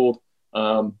 22 years old.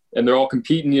 And they're all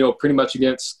competing, pretty much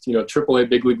against, AAA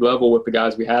big league level with the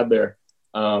guys we had there.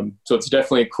 So it's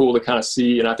definitely cool to kind of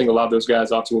see. And I think a lot of those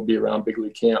guys obviously will be around big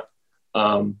league camp.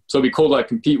 So it'd be cool to like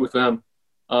compete with them.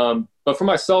 But for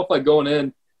myself, like going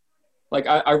in, like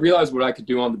I realized what I could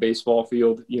do on the baseball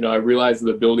field. I realized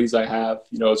the abilities I have.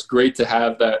 It's great to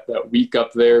have that week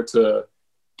up there to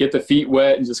get the feet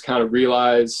wet and just kind of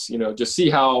realize, just see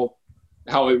how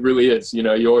it really is.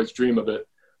 You always dream of it.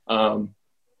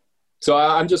 So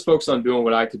I'm just focused on doing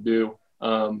what I could do.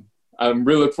 I'm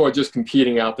really looking forward to just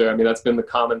competing out there. I mean, that's been the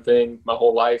common thing my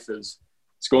whole life is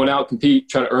going out, compete,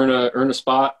 trying to earn a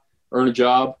spot, earn a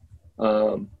job.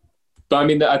 But I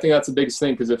mean, I think that's the biggest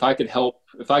thing, because if I could help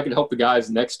the guys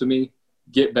next to me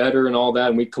get better and all that,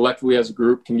 and we collectively as a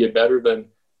group can get better, then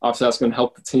obviously that's going to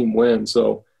help the team win.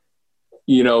 So,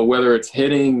 whether it's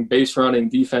hitting, base running,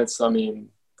 defense, I mean,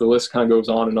 the list kind of goes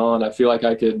on and on. I feel like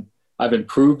I've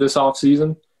improved this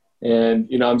offseason, and,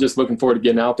 I'm just looking forward to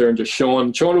getting out there and just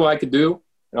showing what I could do,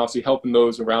 and obviously helping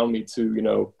those around me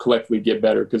to, collectively get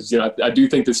better. Because, I do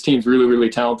think this team's really, really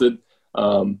talented.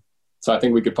 So I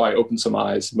think we could probably open some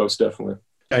eyes, most definitely.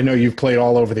 I know you've played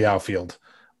all over the outfield.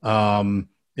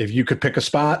 If you could pick a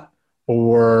spot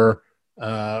or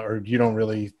or you don't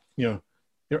really,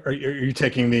 are you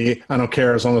taking the I don't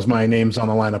care as long as my name's on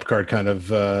the lineup card kind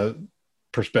of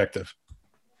perspective?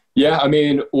 Yeah, I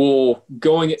mean,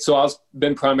 so I've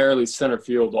been primarily center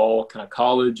field all kind of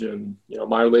college and,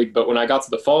 minor league. But when I got to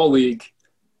the fall league,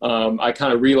 I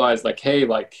kind of realized hey, it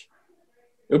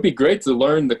would be great to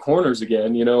learn the corners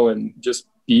again, and just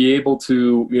be able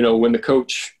to, when the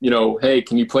coach, hey,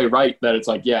 can you play right? That it's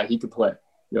yeah, he could play.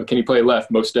 Can you play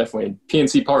left? Most definitely. And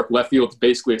PNC Park, left field is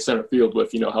basically a center field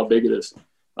with, how big it is.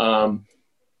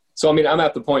 So, I mean, I'm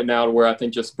at the point now to where I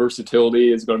think just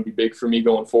versatility is going to be big for me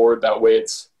going forward. That way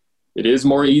it is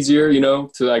more easier,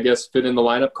 to, I guess, fit in the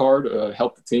lineup card,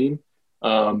 help the team.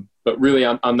 But really,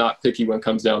 I'm not picky when it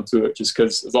comes down to it, just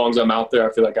because as long as I'm out there,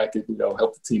 I feel like I could,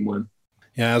 help the team win.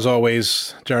 Yeah, as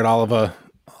always, Jared Oliva,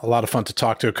 a lot of fun to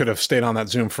talk to. Could have stayed on that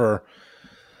Zoom for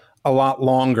a lot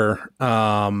longer,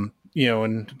 and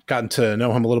gotten to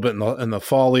know him a little bit in the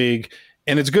fall league.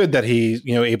 And it's good that he's,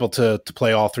 able to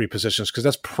play all three positions, because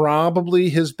that's probably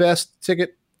his best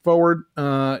ticket forward.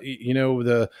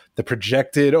 The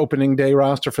projected opening day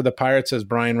roster for the Pirates has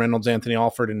Brian Reynolds, Anthony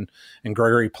Alford, and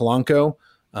Gregory Polanco.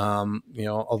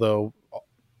 Although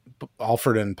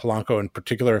Alford and Polanco in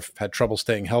particular have had trouble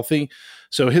staying healthy.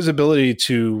 So his ability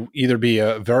to either be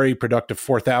a very productive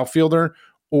fourth outfielder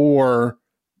or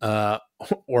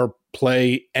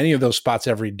play any of those spots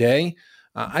every day,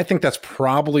 I think that's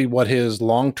probably what his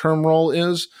long-term role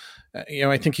is.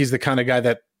 I think he's the kind of guy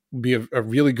that would be a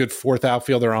really good fourth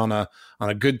outfielder on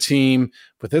a good team.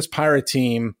 With this Pirate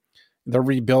team, they're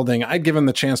rebuilding. I'd give him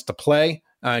the chance to play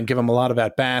and give him a lot of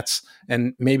at-bats,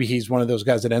 and maybe he's one of those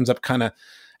guys that ends up kind of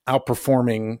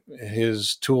outperforming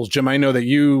his tools. Jim, I know that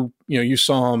you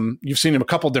saw him, you've seen him a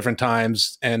couple different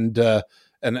times, and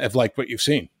have liked what you've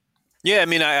seen. Yeah, I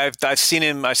mean, I've seen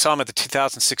him. I saw him at the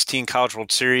 2016 College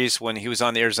World Series when he was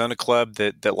on the Arizona club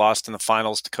that lost in the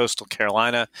finals to Coastal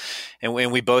Carolina, and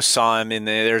we both saw him in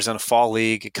the Arizona Fall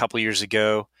League a couple years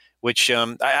ago. Which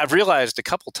I've realized a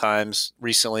couple times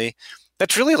recently,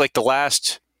 that's really like the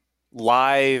last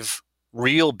live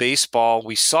real baseball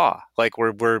we saw. Like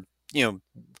we're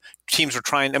teams were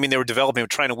trying. I mean, they were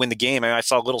trying to win the game. I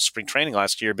saw a little spring training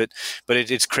last year, but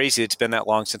it's crazy. It's been that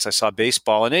long since I saw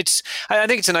baseball, and I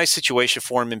think it's a nice situation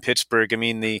for him in Pittsburgh. I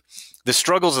mean, the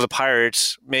struggles of the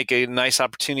Pirates make a nice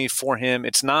opportunity for him.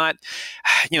 It's not,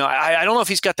 I don't know if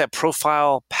he's got that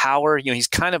profile power. He's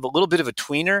kind of a little bit of a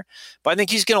tweener, but I think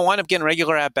he's going to wind up getting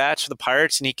regular at bats for the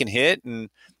Pirates, and he can hit. And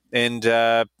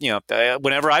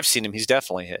whenever I've seen him, he's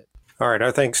definitely hit. All right,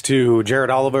 our thanks to Jared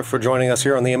Oliva for joining us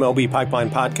here on the MLB Pipeline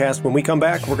Podcast. When we come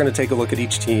back, we're going to take a look at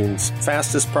each team's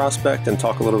fastest prospect and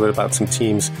talk a little bit about some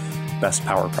teams' best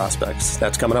power prospects.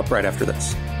 That's coming up right after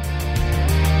this.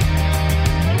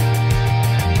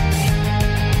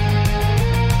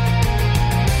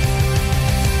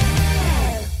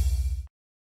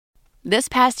 This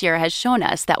past year has shown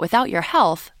us that without your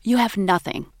health, you have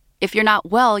nothing. If you're not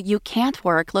well, you can't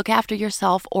work, look after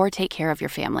yourself, or take care of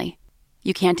your family.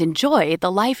 You can't enjoy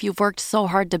the life you've worked so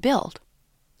hard to build.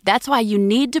 That's why you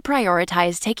need to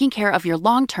prioritize taking care of your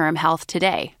long-term health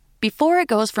today, before it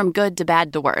goes from good to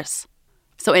bad to worse.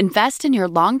 So invest in your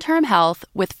long-term health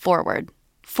with Forward.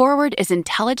 Forward is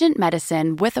intelligent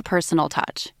medicine with a personal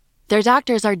touch. Their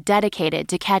doctors are dedicated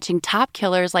to catching top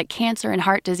killers like cancer and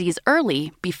heart disease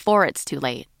early before it's too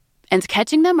late. And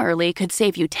catching them early could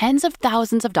save you tens of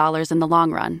thousands of dollars in the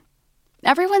long run.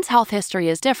 Everyone's health history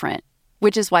is different,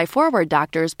 which is why Forward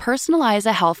doctors personalize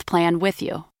a health plan with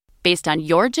you, based on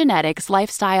your genetics,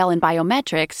 lifestyle, and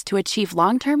biometrics to achieve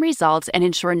long-term results and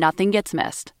ensure nothing gets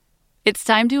missed. It's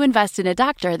time to invest in a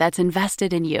doctor that's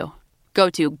invested in you.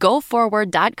 Go to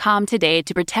GoForward.com today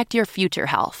to protect your future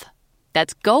health.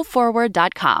 That's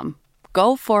GoForward.com.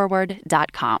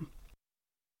 GoForward.com.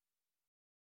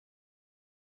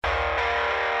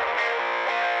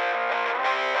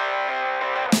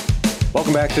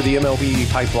 Welcome back to the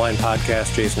MLB Pipeline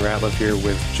Podcast. Jason Ratliff here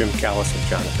with Jim Callis and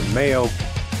Jonathan Mayo.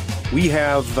 We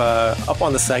have up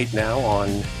on the site now on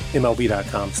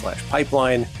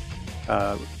MLB.com/pipeline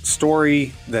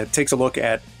story that takes a look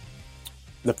at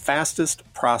the fastest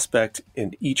prospect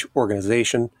in each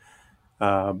organization.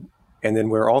 And then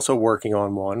we're also working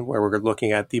on one where we're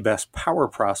looking at the best power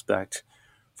prospect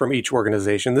from each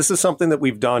organization. This is something that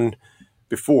we've done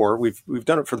before. We've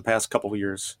done it for the past couple of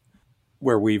years,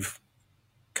 where we've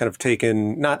kind of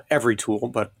taken not every tool,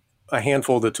 but a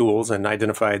handful of the tools and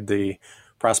identified the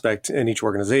prospect in each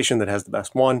organization that has the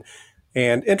best one.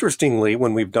 And interestingly,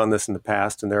 when we've done this in the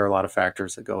past, and there are a lot of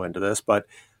factors that go into this, but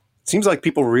it seems like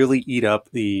people really eat up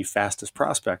the fastest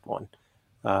prospect one.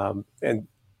 And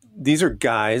these are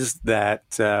guys that,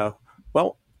 how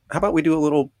about we do a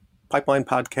little Pipeline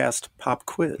Podcast Pop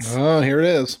Quiz. Oh, here it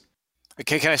is.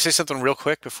 Okay, can I say something real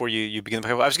quick before you begin?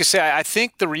 I was going to say, I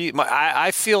think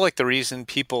I feel like the reason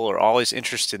people are always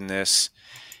interested in this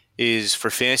is for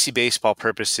fantasy baseball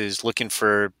purposes, looking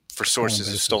for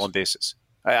sources of stolen bases.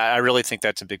 I really think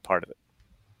that's a big part of it.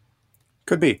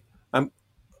 Could be.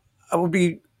 I would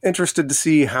be interested to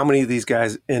see how many of these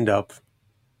guys end up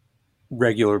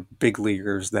regular big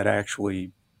leaguers that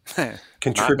actually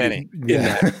contribute in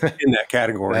that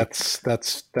category.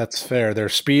 That's fair.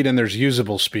 There's speed and there's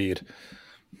usable speed.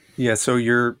 Yeah. So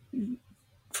your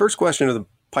first question of the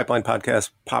Pipeline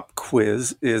Podcast Pop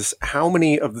Quiz is: how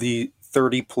many of the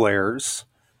 30 players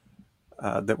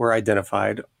that were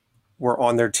identified were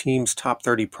on their team's top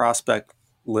 30 prospect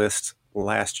list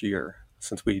last year?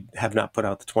 Since we have not put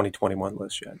out the 2021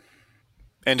 list yet.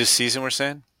 End of season, we're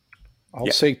saying?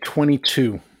 I'll say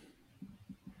 22.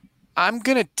 I'm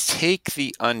going to take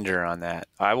the under on that.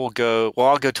 I'll go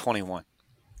 21.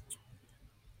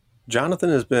 Jonathan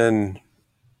has been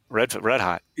red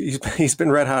hot. He's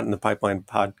been red hot in the Pipeline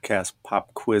Podcast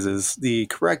Pop Quizzes. The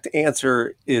correct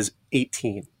answer is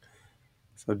 18.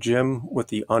 So Jim with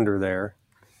the under there.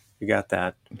 You got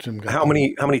that. How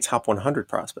many top 100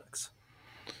 prospects?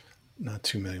 Not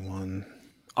too many. One.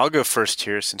 I'll go first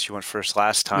here since you went first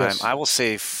last time. Yes. I will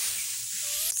say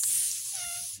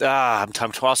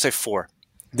I'll say 4.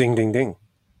 Ding, ding, ding.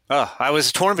 Oh, I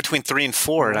was torn between 3 and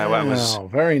 4, and I was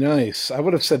very nice. I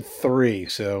would have said 3.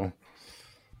 So,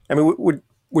 I mean,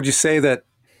 would you say that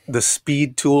the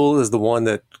speed tool is the one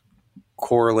that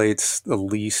correlates the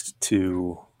least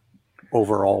to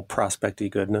overall prospecty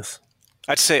goodness?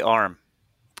 I'd say arm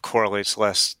correlates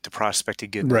less to prospecty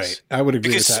goodness. Right. I would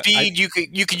agree with that. Because speed,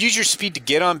 you could use your speed to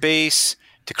get on base,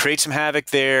 to create some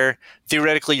havoc there.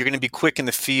 Theoretically, you're going to be quick in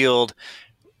the field.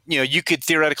 You could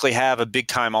theoretically have a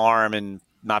big-time arm and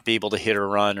not be able to hit or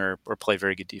run or play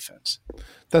very good defense.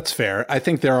 That's fair. I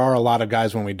think there are a lot of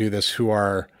guys when we do this who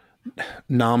are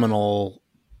nominal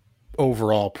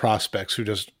overall prospects who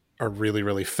just are really,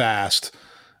 really fast.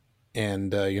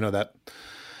 And, that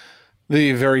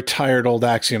the very tired old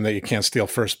axiom that you can't steal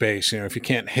first base. If you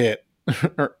can't hit,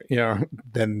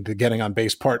 then the getting on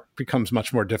base part becomes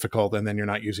much more difficult, and then you're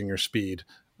not using your speed.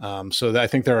 So I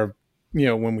think there are,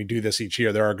 when we do this each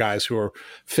year, there are guys who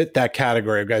fit that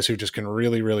category of guys who just can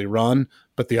really, really run,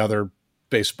 but the other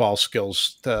baseball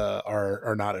skills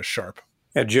are not as sharp.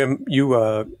 Yeah, Jim,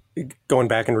 you going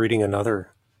back and reading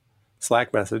another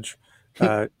Slack message,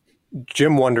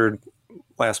 Jim wondered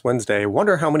last Wednesday,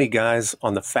 wonder how many guys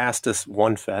on the fastest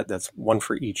one FET, that's one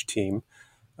for each team,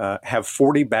 have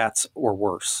 40 bats or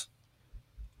worse.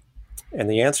 And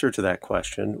the answer to that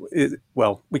question is,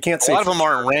 we can't say a lot of them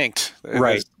aren't ranked.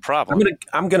 Right. That's the problem.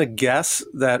 I'm gonna guess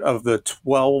that of the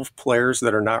 12 players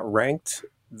that are not ranked,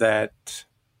 that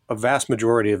a vast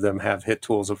majority of them have hit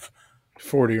tools of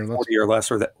 40 or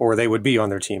less, or they would be on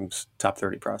their team's top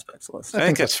 30 prospects list. I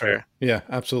think that's fair. Yeah,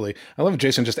 absolutely. I love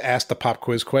Jason just asked the pop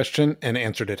quiz question and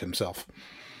answered it himself.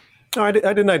 No, I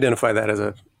didn't identify that as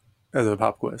a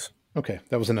pop quiz. Okay,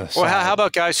 that was an aside. Well, how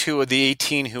about guys who are the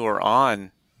 18 who are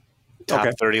on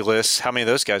top 30 lists? How many of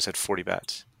those guys had 40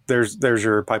 bats? There's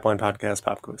your Pipeline Podcast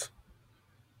pop quiz.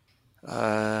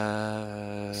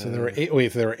 So there were 8.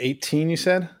 Wait, there were 18. You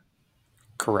said?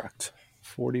 Correct.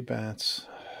 40 bats.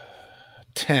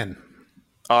 10.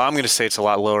 Oh, I'm going to say it's a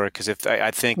lot lower because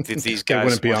I think that these guys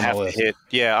wouldn't be on have the to list. hit.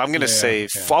 Yeah, I'm going to say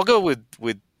I'll go with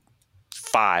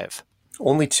 5.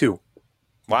 Only 2.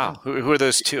 Wow, who are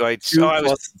those 2?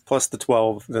 Plus the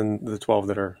 12, then the 12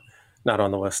 that are not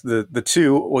on the list. The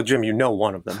 2. Well, Jim,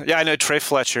 one of them. Yeah, I know Trey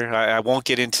Fletcher. I won't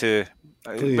get into,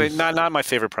 but not my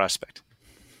favorite prospect.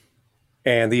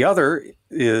 And the other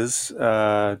is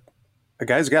a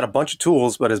guy who's got a bunch of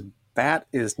tools, but his bat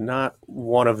is not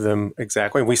one of them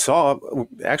exactly. We've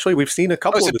seen a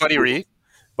couple. Is it Buddy Reed?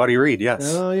 Buddy Reed,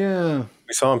 yes. Oh yeah.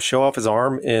 We saw him show off his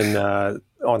arm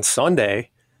on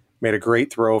Sunday. Made a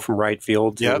great throw from right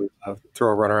field to throw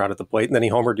a runner out at the plate, and then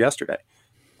he homered yesterday.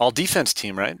 All defense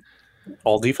team, right?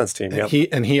 All defense team. Yeah.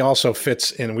 He also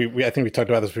fits in. I think we talked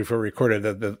about this before we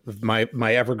recorded. My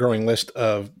ever growing list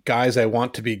of guys I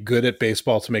want to be good at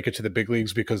baseball to make it to the big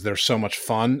leagues because they're so much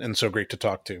fun and so great to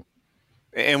talk to.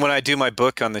 And when I do my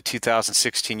book on the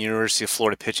 2016 University of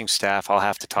Florida pitching staff, I'll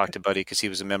have to talk to Buddy because he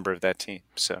was a member of that team.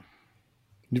 So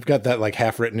you've got that like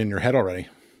half written in your head already.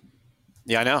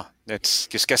 Yeah, I know. It's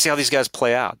just got to see how these guys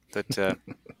play out. But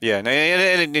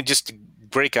and just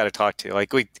great guy to talk to.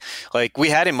 Like we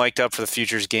had him mic'd up for the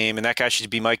Futures game, and that guy should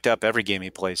be mic'd up every game he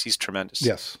plays. He's tremendous.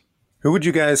 Yes. Who would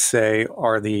you guys say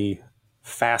are the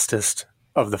fastest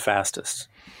of the fastest?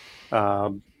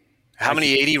 How How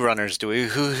many 80 runners do we?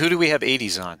 Who do we have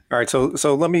 80s on? All right,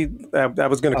 so let me. I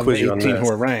was going to quiz you on this. Who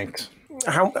are ranked?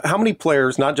 How many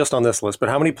players, not just on this list, but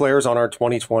how many players on our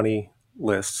 2020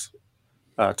 lists,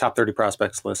 top 30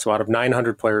 prospects list? So out of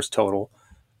 900 players total,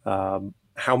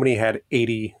 how many had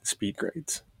 80 speed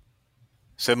grades?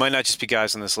 So it might not just be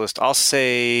guys on this list. I'll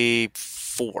say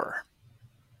 4.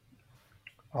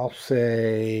 I'll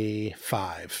say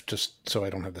 5, just so I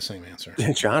don't have the same answer.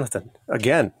 Jonathan,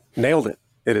 again, nailed it.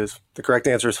 It is. The correct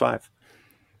answer is 5.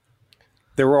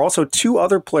 There were also 2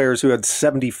 other players who had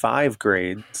 75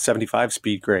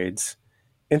 speed grades.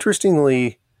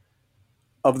 Interestingly,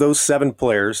 of those 7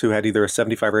 players who had either a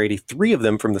 75 or 80, 3 of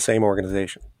them from the same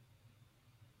organization.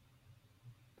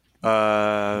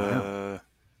 Okay.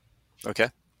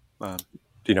 Do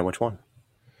you know which one?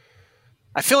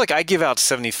 I feel like I give out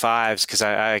 75s because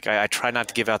I try not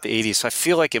to give out the 80s. So I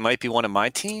feel like it might be one of my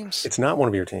teams. It's not one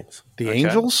of your teams. The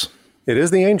Angels? It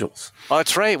is the Angels. Oh,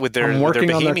 that's right. With their, I'm working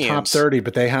their on their Bohemians. top 30,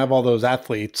 but they have all those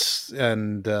athletes,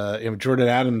 and Jordan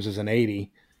Adams is an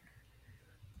 80.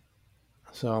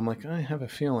 So I'm like, I have a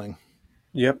feeling.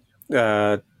 Yep.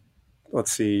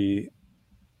 Let's see.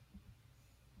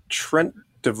 Trent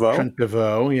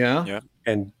DeVoe, yeah.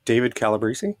 And David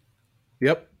Calabrese.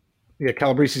 Yep. Yeah,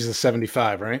 Calabrese's a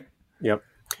 75, right? Yep.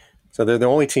 So they're the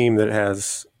only team that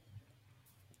has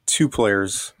 2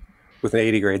 players with an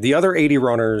 80 grade. The other 80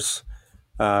 runners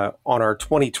on our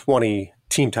 2020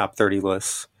 team top 30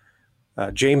 lists,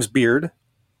 James Beard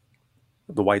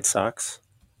of the White Sox,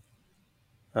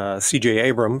 C.J.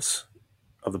 Abrams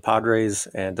of the Padres,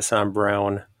 and Deshaun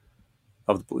Brown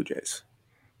of the Blue Jays.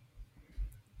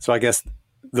 So I guess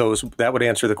that would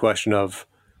answer the question of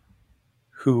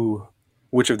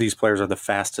which of these players are the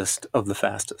fastest of the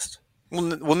fastest.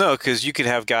 Well, no, because you could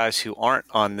have guys who aren't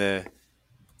on the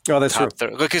that's top true.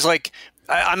 30. Because,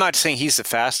 I'm not saying he's the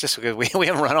fastest because we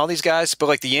haven't run all these guys, but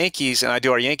like the Yankees, and I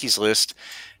do our Yankees list,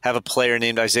 have a player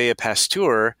named Isaiah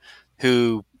Pasteur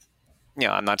who,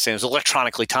 I'm not saying it was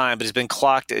electronically timed, but has been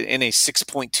clocked in a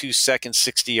 6.2 second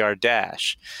 60-yard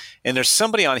dash. And there's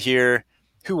somebody on here,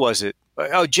 who was it?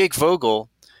 Oh, Jake Vogel.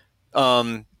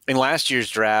 In last year's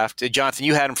draft, Jonathan,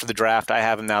 you had him for the draft. I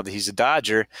have him now that he's a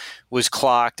Dodger, was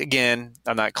clocked. Again,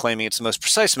 I'm not claiming it's the most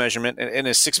precise measurement, in a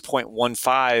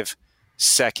 6.15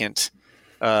 second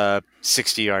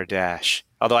 60-yard dash.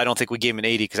 Although I don't think we gave him an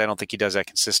 80 because I don't think he does that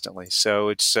consistently. So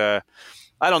it's, I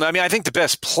don't know. I mean, I think the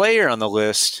best player on the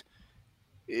list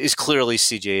is clearly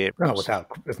C.J. Abrams. No,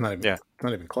 it's not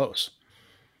even close.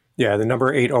 Yeah, the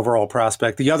number 8 overall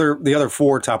prospect. The other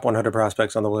 4 top 100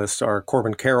 prospects on the list are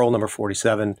Corbin Carroll, number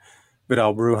 47,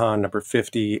 Vidal Brujan, number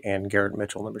 50, and Garrett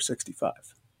Mitchell, number 65.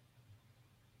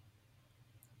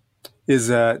 Is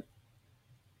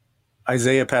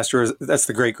Isaiah Pasteur? That's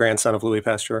the great grandson of Louis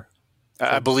Pasteur.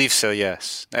 I believe so.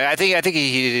 Yes, I think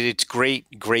it's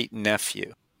great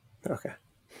nephew. Okay,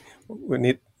 we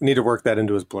need to work that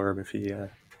into his blurb if he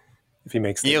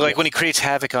makes. Like when he creates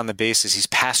havoc on the bases, he's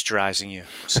pasteurizing you.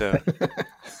 So I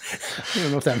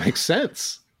don't know if that makes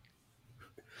sense.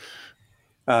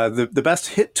 The best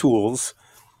hit tools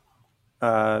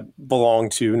belong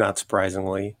to, not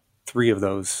surprisingly, 3 of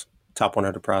those top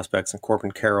 100 prospects, and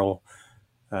Corbin Carroll,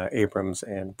 Abrams,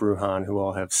 and Brujan, who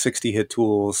all have 60 hit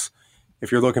tools.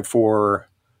 If you're looking for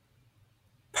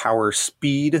power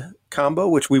speed combo,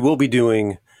 which we will be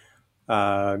doing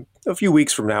a few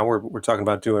weeks from now, we're talking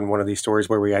about doing one of these stories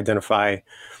where we identify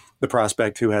the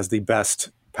prospect who has the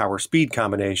best power speed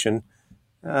combination.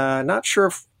 Not sure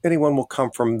if anyone will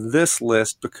come from this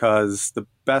list because the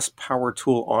best power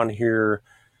tool on here,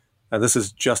 this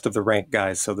is just of the ranked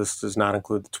guys, so this does not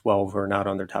include the 12 who are not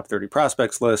on their top 30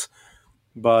 prospects list,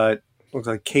 but looks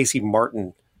like Casey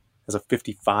Martin has a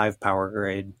 55 power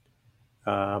grade,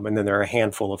 and then there are a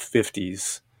handful of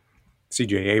 50s.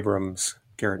 C.J. Abrams,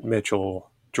 Garrett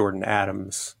Mitchell, Jordan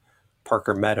Adams,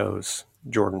 Parker Meadows,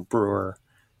 Jordan Brewer,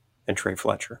 and Trey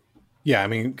Fletcher. Yeah, I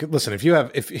mean, listen, if you're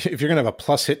going to have a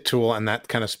plus hit tool and that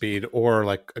kind of speed, or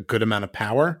like a good amount of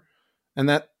power,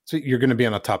 and so you're going to be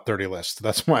on a top 30 list.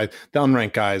 That's why the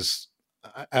unranked guys,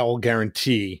 I will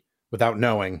guarantee without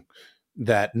knowing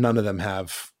that none of them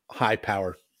have high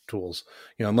power tools,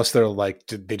 unless they're like,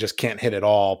 they just can't hit at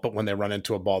all. But when they run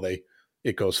into a ball,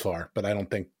 it goes far. But I don't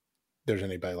think there's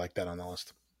anybody like that on the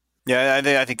list. Yeah,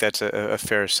 I think that's a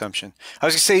fair assumption. I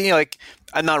was going to say,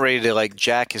 I'm not ready to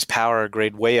jack his power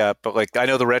grade way up, but I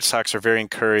know the Red Sox are very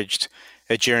encouraged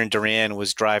that Jarren Duran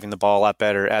was driving the ball a lot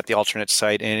better at the alternate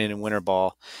site and in winter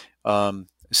ball.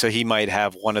 So he might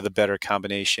have one of the better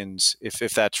combinations, if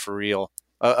that's for real,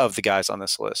 of the guys on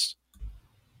this list.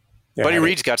 Yeah, Buddy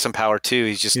Reed's got some power too.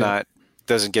 He's just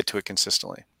doesn't get to it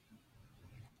consistently.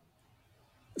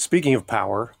 speaking of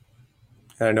power,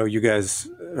 and I know you guys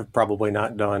have probably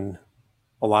not done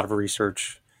a lot of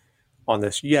research on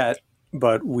this yet,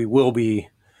 but we will be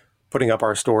putting up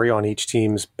our story on each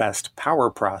team's best power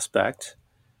prospect.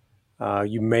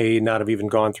 You may not have even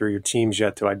gone through your teams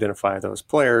yet to identify those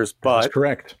players, but that's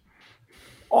correct.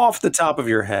 Off the top of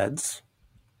your heads,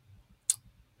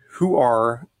 who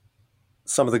are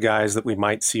some of the guys that we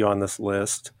might see on this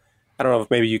list? I don't know if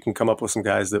maybe you can come up with some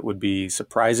guys that would be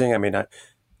surprising. I mean,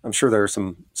 I'm sure there are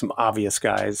some obvious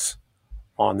guys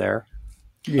on there.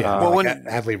 Yeah, like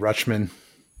Adley Rutschman.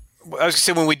 I was going to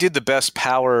say, when we did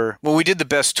the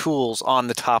best tools on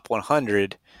the top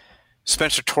 100,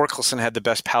 Spencer Torkelson had the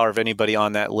best power of anybody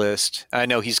on that list. I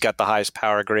know he's got the highest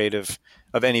power grade of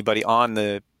anybody on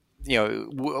the,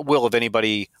 of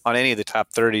anybody on any of the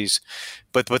top 30s.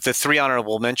 But the three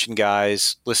honorable mention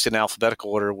guys listed in alphabetical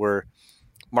order were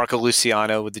Marco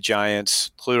Luciano with the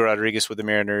Giants, Julio Rodriguez with the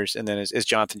Mariners, and then as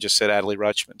Jonathan just said, Adley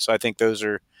Rutschman. So I think those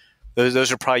are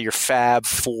probably your fab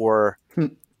four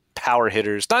power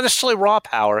hitters. Not necessarily raw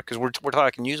power, because we're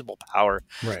talking usable power.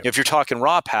 Right. If you're talking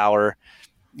raw power,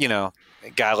 a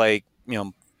guy like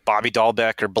Bobby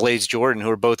Dahlbeck or Blaze Jordan, who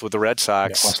are both with the Red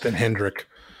Sox. Austin Hendrick.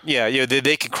 Yeah,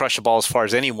 they can crush a ball as far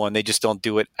as anyone. They just don't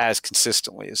do it as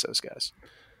consistently as those guys.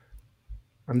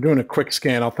 I'm doing a quick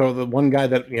scan. I'll throw the one guy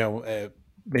that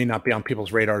may not be on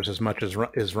people's radars as much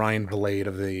as Ryan Vilade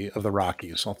of the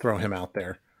Rockies. I'll throw him out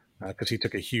there because he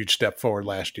took a huge step forward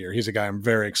last year. He's a guy I'm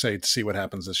very excited to see what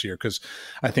happens this year, because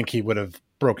I think he would have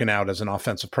broken out as an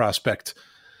offensive prospect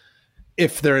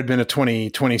if there had been a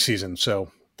 2020 season.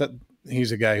 So that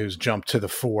he's a guy who's jumped to the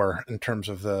fore in terms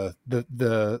of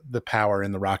the power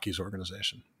in the Rockies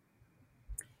organization.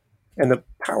 And the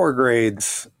power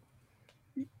grades,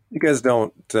 you guys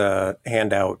don't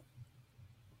hand out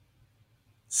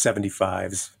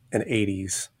 75s and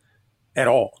 80s at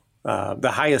all.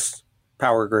 The highest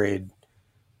power grade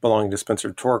belonging to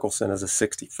Spencer Torkelson is a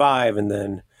 65. And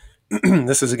then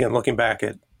this is, again, looking back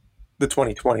at the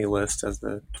 2020 list, as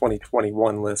the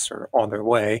 2021 lists are on their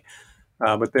way.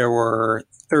 But there were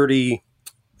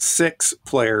 36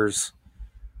 players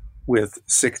with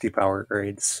 60 power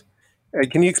grades.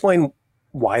 Can you explain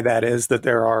why that is, that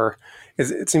there are,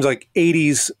 it seems like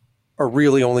 80s are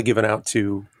really only given out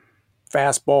to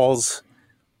fastballs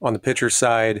on the pitcher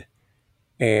side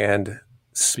and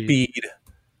speed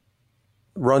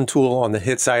run tool on the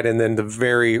hit side, and then the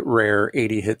very rare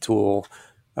 80 hit tool,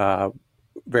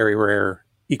 very rare,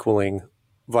 equaling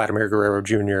Vladimir Guerrero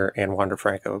Jr. and Wander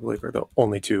Franco, I believe, are the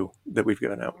only two that we've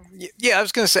given out. Yeah, I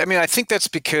was going to say, I think that's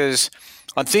because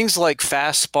on things like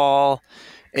fastball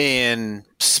and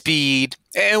speed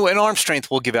and arm strength,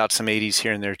 we'll give out some 80s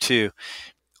here and there too.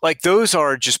 Like, those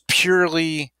are just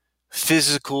purely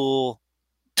physical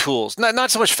tools.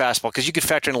 Not so much fastball, because you could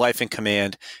factor in life and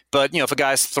command. But, if a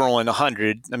guy's throwing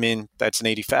 100, that's an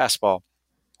 80 fastball.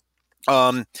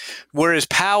 Whereas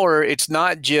power, it's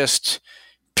not just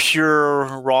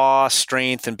pure raw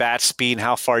strength and bat speed and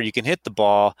how far you can hit the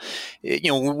ball.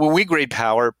 When we grade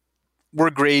power, we're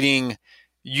grading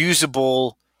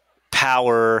usable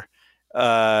power,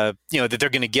 that they're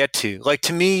going to get to. Like,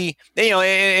 to me,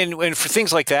 and for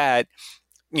things like that,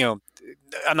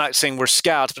 I'm not saying we're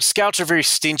scouts, but scouts are very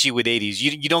stingy with 80s.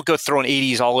 You don't go throwing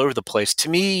 80s all over the place. To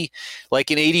me,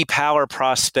 like, an 80 power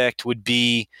prospect would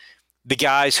be the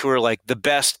guys who are like the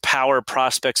best power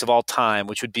prospects of all time,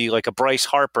 which would be like a Bryce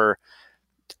Harper,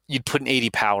 you'd put an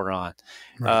 80 power on.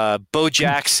 Right. Bo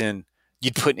Jackson,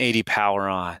 you'd put an 80 power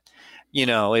on.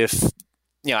 If,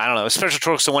 I don't know, if Spencer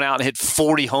Torkelson went out and hit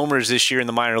 40 homers this year in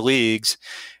the minor leagues,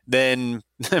 then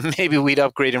maybe we'd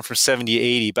upgrade him from 70 to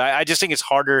 80. But I just think it's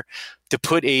harder to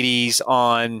put 80s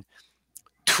on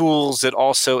tools that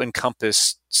also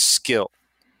encompass skill.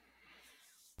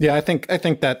 Yeah, I think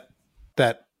that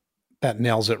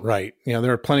nails it right.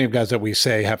 There are plenty of guys that we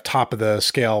say have top of the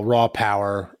scale raw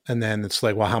power, and then it's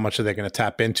like, well, how much are they going to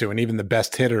tap into? And even the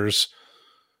best hitters,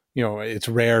 it's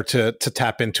rare to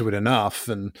tap into it enough.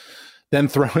 And then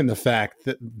throw in the fact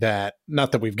that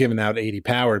not that we've given out 80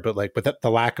 power, but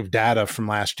the lack of data from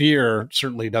last year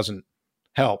certainly doesn't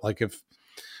help. Like, if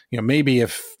maybe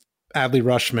if Adley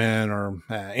Rutschman or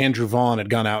Andrew Vaughn had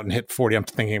gone out and hit 40, I'm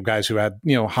thinking of guys who had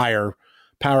higher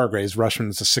power grades.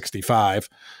 Rutschman's a 65.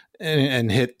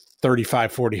 And hit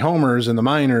 35, 40 homers in the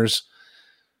minors,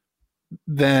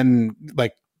 then,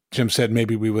 like Jim said,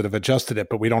 maybe we would have adjusted it,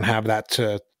 but we don't have that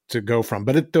to go from.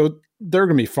 But they're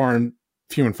going to be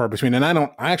few and far between. And I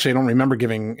actually don't remember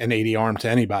giving an 80 arm to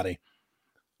anybody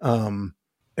at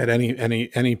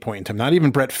any point in time. Not even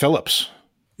Brett Phillips.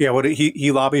 Yeah,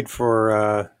 he lobbied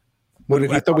for.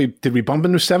 Did we bump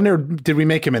him to 70, or did we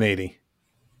make him an 80?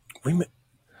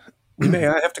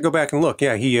 I have to go back and look.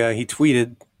 Yeah, he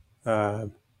tweeted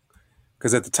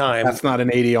because at the time that's not an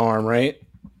 80 arm, right?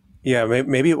 Yeah,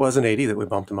 maybe it was an 80 that we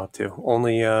bumped him up to.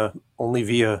 Only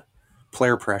via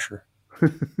player pressure.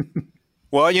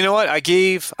 Well, you know what? I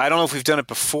don't know if we've done it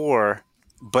before,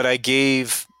 but I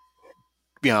gave,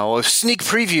 a sneak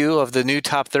preview of the new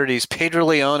top 30s. Pedro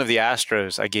Leon of the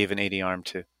Astros, I gave an 80 arm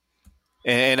to.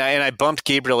 And I bumped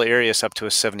Gabriel Arias up to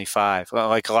a 75. Well,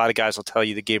 like a lot of guys will tell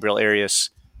you that Gabriel Arias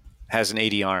has an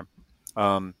 80 arm.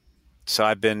 So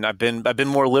I've been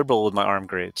more liberal with my arm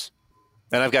grades.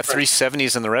 And I've got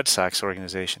 370s in the Red Sox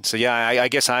organization. So yeah, I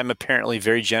guess I'm apparently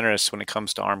very generous when it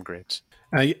comes to arm grades.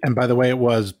 And by the way, it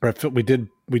was Brett. We did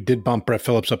bump Brett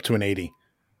Phillips up to an 80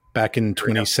 back in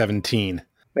 2017.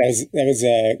 That was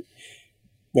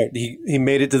what he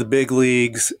made it to the big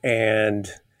leagues, and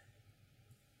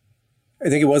I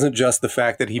think it wasn't just the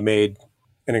fact that he made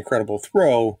an incredible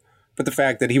throw, but the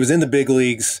fact that he was in the big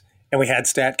leagues and we had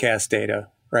StatCast data,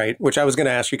 right? Which I was going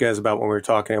to ask you guys about when we were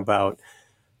talking about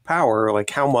power,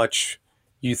 like how much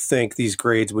you think these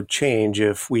grades would change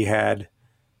if we had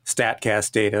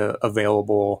StatCast data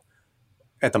available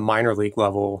at the minor league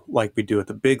level like we do at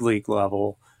the big league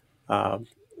level.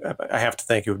 I have to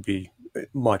think it would be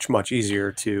much, much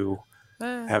easier to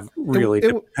have really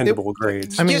dependable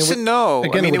grades. I mean, yes and no.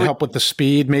 Again, it would help with the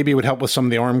speed. Maybe it would help with some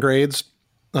of the arm grades.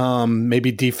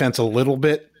 Maybe defense a little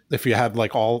bit if you had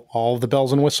like all the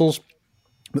bells and whistles.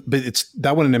 But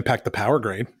that wouldn't impact the power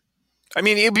grade. I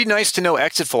mean, it'd be nice to know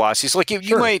exit velocities. Like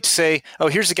you might say, oh,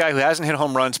 here's a guy who hasn't hit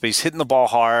home runs, but he's hitting the ball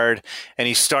hard and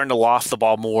he's starting to loft the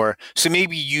ball more. So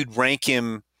maybe you'd rank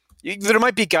him. There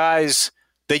might be guys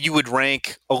that you would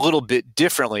rank a little bit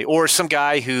differently, or some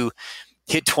guy who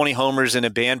hit 20 homers in a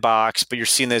bandbox, but you're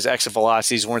seeing those exit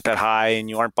velocities weren't that high and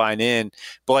you aren't buying in.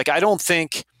 But like, I don't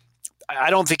think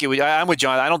it would. I'm with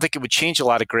John. I don't think it would change a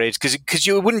lot of grades because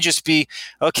it wouldn't just be,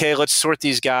 okay, let's sort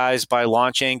these guys by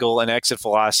launch angle and exit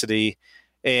velocity,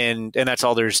 and that's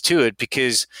all there is to it.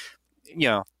 Because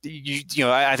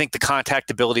I think the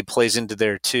contactability plays into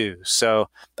there too. So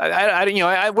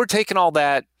we're taking all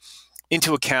that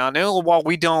into account. And while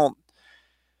we don't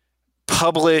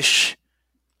publish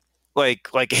like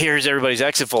here's everybody's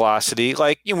exit velocity,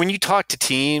 like when you talk to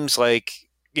teams like.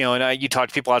 And you talk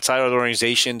to people outside of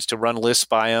organizations to run lists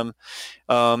by them.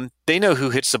 They know who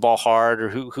hits the ball hard or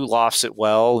who lofts it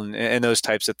well and those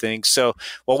types of things. So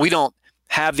while we don't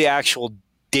have the actual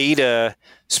data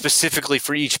specifically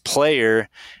for each player,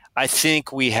 I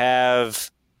think we have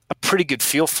a pretty good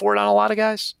feel for it on a lot of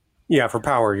guys. Yeah, for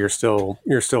power, you're still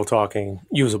talking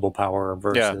usable power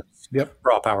versus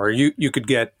raw power. You could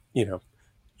get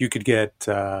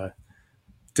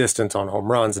distance on home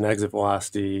runs and exit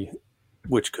velocity,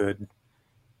 which could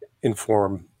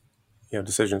inform,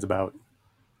 decisions about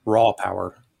raw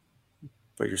power,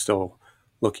 but you're still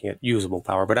looking at usable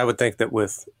power. But I would think that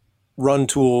with run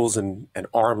tools and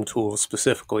arm tools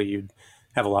specifically, you'd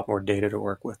have a lot more data to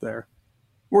work with there.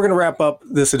 We're going to wrap up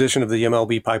this edition of the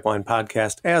MLB Pipeline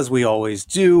podcast, as we always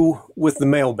do, with the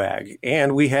mailbag.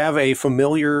 And we have a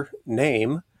familiar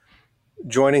name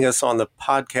joining us on the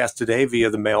podcast today via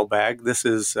the mailbag. This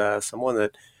is someone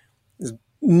that is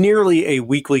nearly a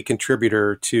weekly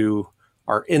contributor to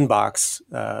our inbox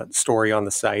story on the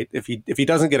site. If he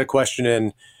doesn't get a question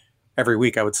in every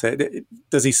week, I would say,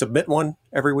 does he submit one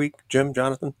every week, Jim,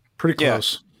 Jonathan? Pretty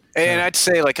close. Yeah. And I'd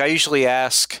say, I usually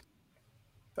ask,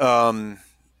 I'll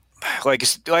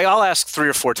ask 3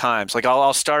 or 4 times.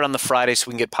 I'll start on the Friday so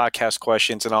we can get podcast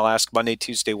questions, and I'll ask Monday,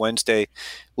 Tuesday, Wednesday,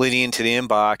 leading into the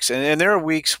inbox. And there are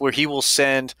weeks where he will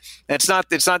send, and it's not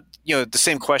the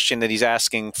same question that he's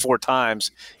asking 4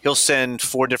 times. He'll send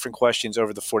 4 different questions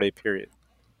over the 4-day period.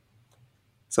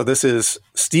 So this is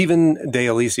Stephen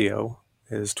D'Alicio.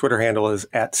 His Twitter handle is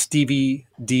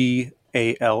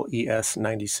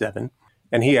 @StevieDales97,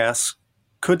 and he asks,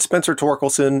 could Spencer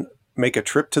Torkelson make a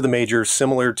trip to the majors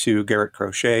similar to Garrett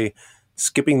Crochet,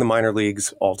 skipping the minor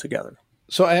leagues altogether?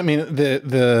 So, I mean,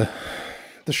 the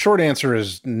short answer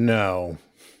is no.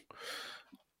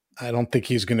 I don't think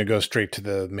he's going to go straight to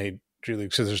the major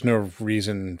leagues. So there's no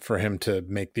reason for him to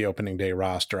make the opening day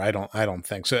roster. I don't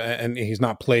think so. And he's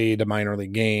not played a minor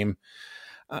league game.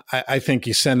 I think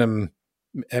you send him.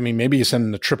 I mean, maybe you send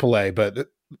him to AAA, but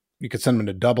you could send him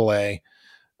to AA.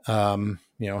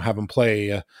 Have him play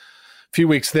a few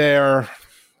weeks there.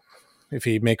 If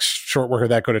he makes short work of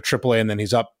that, go to AAA, and then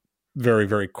he's up very,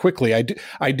 very quickly. I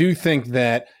do think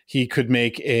that he could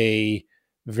make a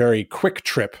very quick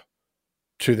trip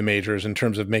to the majors in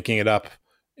terms of making it up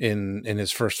in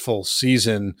his first full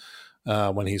season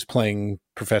when he's playing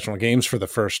professional games for the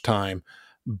first time.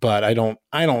 but I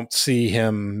don't see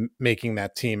him making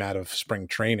that team out of spring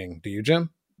training. Do you, Jim?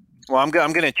 Well, I'm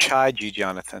going to chide you,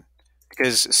 Jonathan,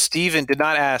 because Steven did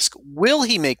not ask, will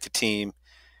he make the team?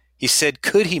 He said,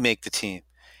 could he make the team?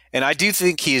 And I do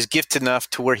think he is gifted enough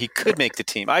to where he could make the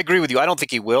team. I agree with you. I don't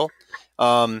think he will.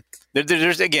 They're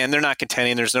not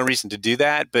contending. There's no reason to do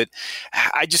that. But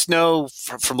I just know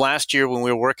from last year when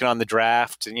we were working on the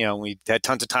draft, we had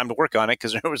tons of time to work on it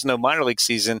because there was no minor league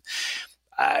season.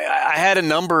 I had a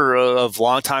number of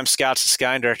longtime scouts and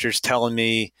scouting directors telling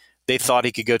me they thought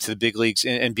he could go to the big leagues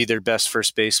and be their best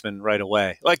first baseman right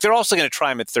away. Like, they're also going to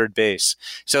try him at third base.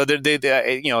 So if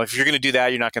you're going to do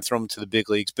that, you're not going to throw him to the big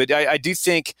leagues. But I do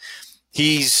think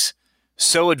he's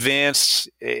so advanced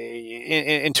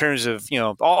in terms of,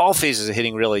 all phases of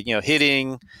hitting, really,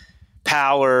 hitting,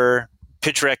 power,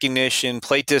 pitch recognition,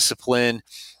 plate discipline,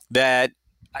 that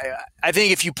I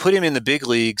think if you put him in the big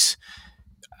leagues,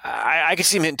 I could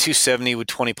see him hitting 270 with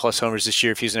 20-plus homers this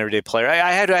year if he's an everyday player.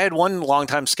 I had one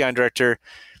longtime scouting director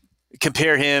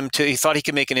compare him to – he thought he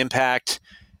could make an impact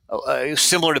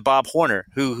similar to Bob Horner,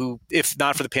 who, if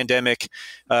not for the pandemic,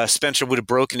 Spencer would have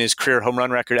broken his career home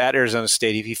run record at Arizona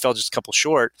State. He fell just a couple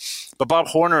short. But Bob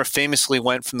Horner famously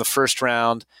went from the first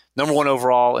round, number 1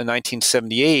 overall in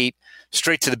 1978,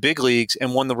 straight to the big leagues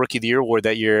and won the Rookie of the Year award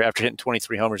that year after hitting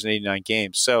 23 homers in 89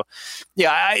 games. So,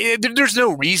 there's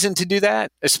no reason to do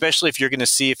that, especially if you're going to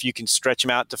see if you can stretch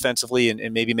him out defensively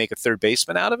and maybe make a third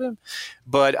baseman out of him.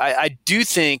 But I do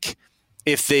think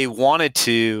if they wanted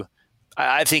to,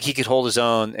 I think he could hold his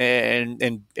own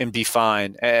and be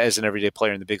fine as an everyday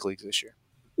player in the big leagues this year.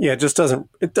 Yeah,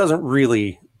 it doesn't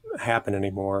really happen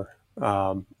anymore.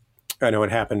 I know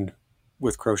it happened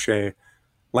with Crochet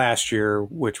last year,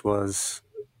 which was,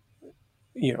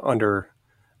 under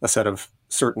a set of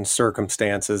certain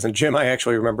circumstances. And Jim, I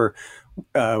actually remember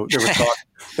there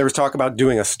was talk about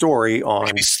doing a story on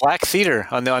maybe Slack Theater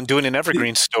on doing an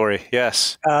evergreen story.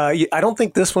 Yes. I don't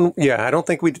think this one. Yeah, I don't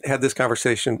think we had this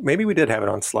conversation. Maybe we did have it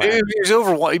on Slack. It was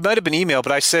over. It might have been email,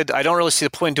 but I said I don't really see the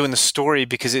point in doing the story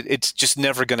because it's just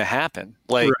never going to happen.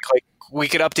 Like we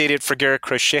could update it for Garrett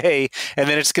Crochet, and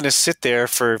then it's going to sit there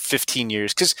for 15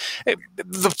 years. Because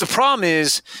the problem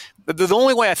is, the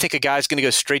only way I think a guy's going to go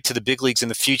straight to the big leagues in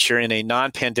the future in a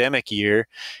non-pandemic year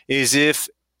is if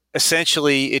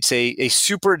essentially it's a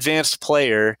super advanced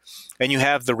player and you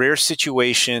have the rare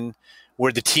situation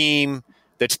where the team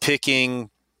that's picking,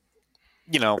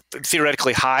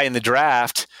 theoretically high in the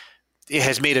draft, it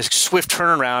has made a swift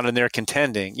turnaround and they're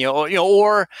contending.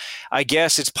 Or I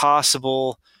guess it's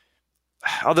possible.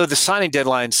 Although the signing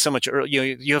deadline is so much early,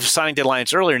 you have signing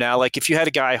deadlines earlier now. Like if you had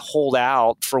a guy hold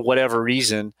out for whatever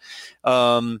reason,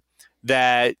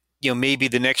 that maybe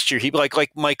the next year he like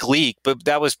Mike Leake, but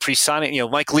that was pre-signing.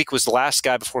 Mike Leake was the last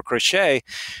guy before Crochet,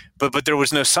 but there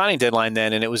was no signing deadline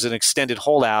then, and it was an extended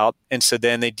holdout, and so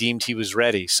then they deemed he was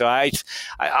ready. So I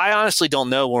honestly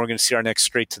don't know when we're going to see our next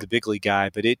straight to the big league guy,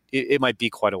 but it might be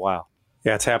quite a while.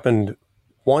 Yeah, it's happened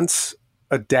once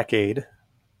a decade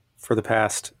for the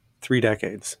past 3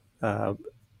 decades.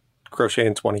 Crochet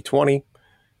in 2020,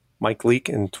 Mike Leake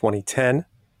in 2010.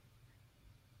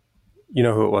 You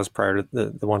know who it was prior to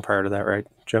the one prior to that, right,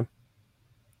 Jim?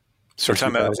 So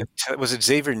was it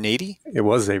Xavier Nady? It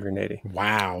was Xavier Nady.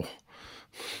 Wow.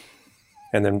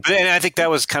 And I think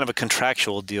that was kind of a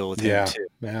contractual deal with him too.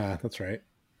 Yeah, that's right.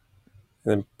 And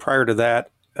then prior to that,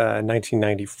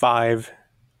 1995,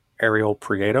 Ariel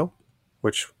Prieto,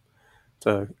 which is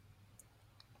a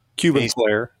Cuban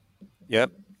player.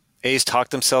 Yep. A's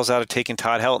talked themselves out of taking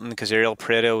Todd Helton because Ariel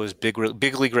Prieto was big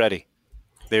league ready.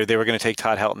 They were going to take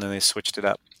Todd Helton and they switched it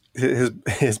up.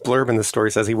 His blurb in the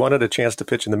story says he wanted a chance to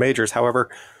pitch in the majors. However,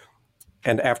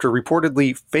 and after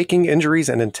reportedly faking injuries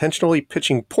and intentionally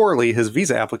pitching poorly, his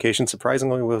visa application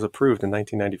surprisingly was approved in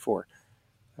 1994.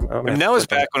 And that was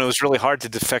back when it was really hard to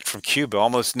defect from Cuba.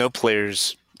 Almost no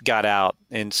players got out,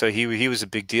 and so he was a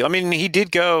big deal. I mean, he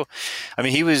did go. I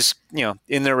mean, he was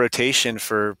in their rotation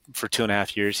for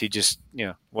 2.5 years. He just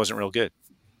wasn't real good.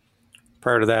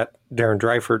 Prior to that, Darren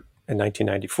Dreifert in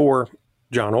 1994,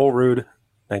 John Olerud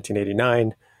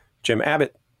 1989, Jim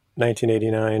Abbott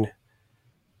 1989,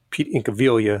 Pete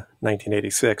Incaviglia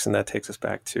 1986, and that takes us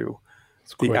back to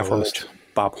the aforementioned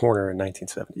Bob Horner in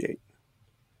 1978.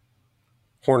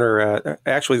 Horner,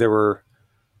 actually, there were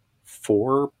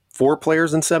four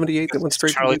players in 78 that went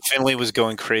straight. Charlie Finley was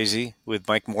going crazy with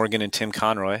Mike Morgan and Tim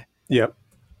Conroy. Yep.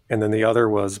 And then the other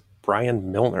was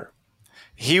Brian Milner.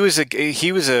 He was a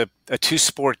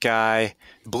two-sport guy.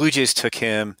 The Blue Jays took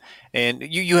him, and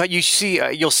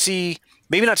you'll see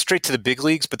maybe not straight to the big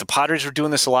leagues, but the Padres were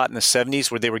doing this a lot in the 70s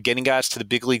where they were getting guys to the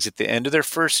big leagues at the end of their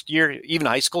first year, even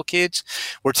high school kids,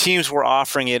 where teams were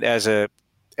offering it as a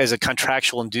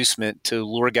contractual inducement to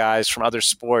lure guys from other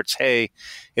sports. Hey,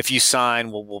 if you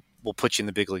sign, we'll put you in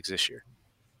the big leagues this year.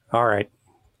 All right.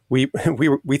 We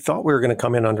thought we were going to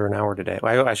come in under an hour today.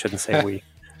 I shouldn't say we.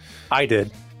 I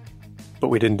did, but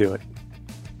we didn't do it.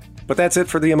 But that's it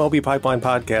for the MLB Pipeline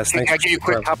podcast. Can I give you a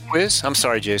quick pop quiz? I'm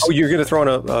sorry, Jason. Oh, you're going to throw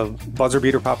in a buzzer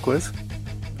beater pop quiz?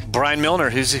 Brian Milner,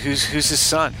 who's his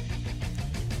son?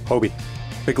 Hobie,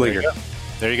 big leaguer.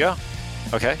 There you go.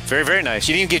 Okay, very, very nice.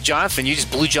 You didn't get Jonathan. You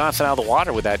just blew Jonathan out of the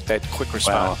water with that quick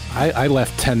response. Wow. I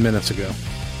left 10 minutes ago.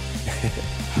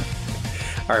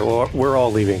 All right, well, we're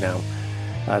all leaving now.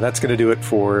 That's going to do it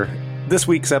for this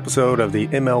week's episode of the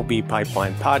MLB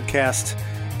Pipeline podcast.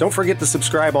 Don't forget to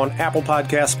subscribe on Apple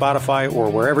Podcasts, Spotify,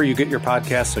 or wherever you get your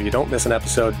podcasts so you don't miss an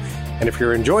episode. And if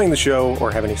you're enjoying the show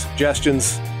or have any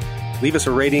suggestions, leave us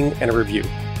a rating and a review.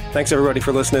 Thanks, everybody,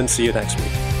 for listening. See you next week.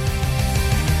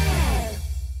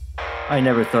 I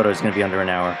never thought it was going to be under an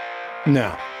hour.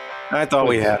 No. I thought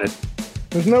we had it.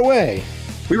 There's no way.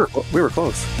 We were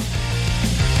close.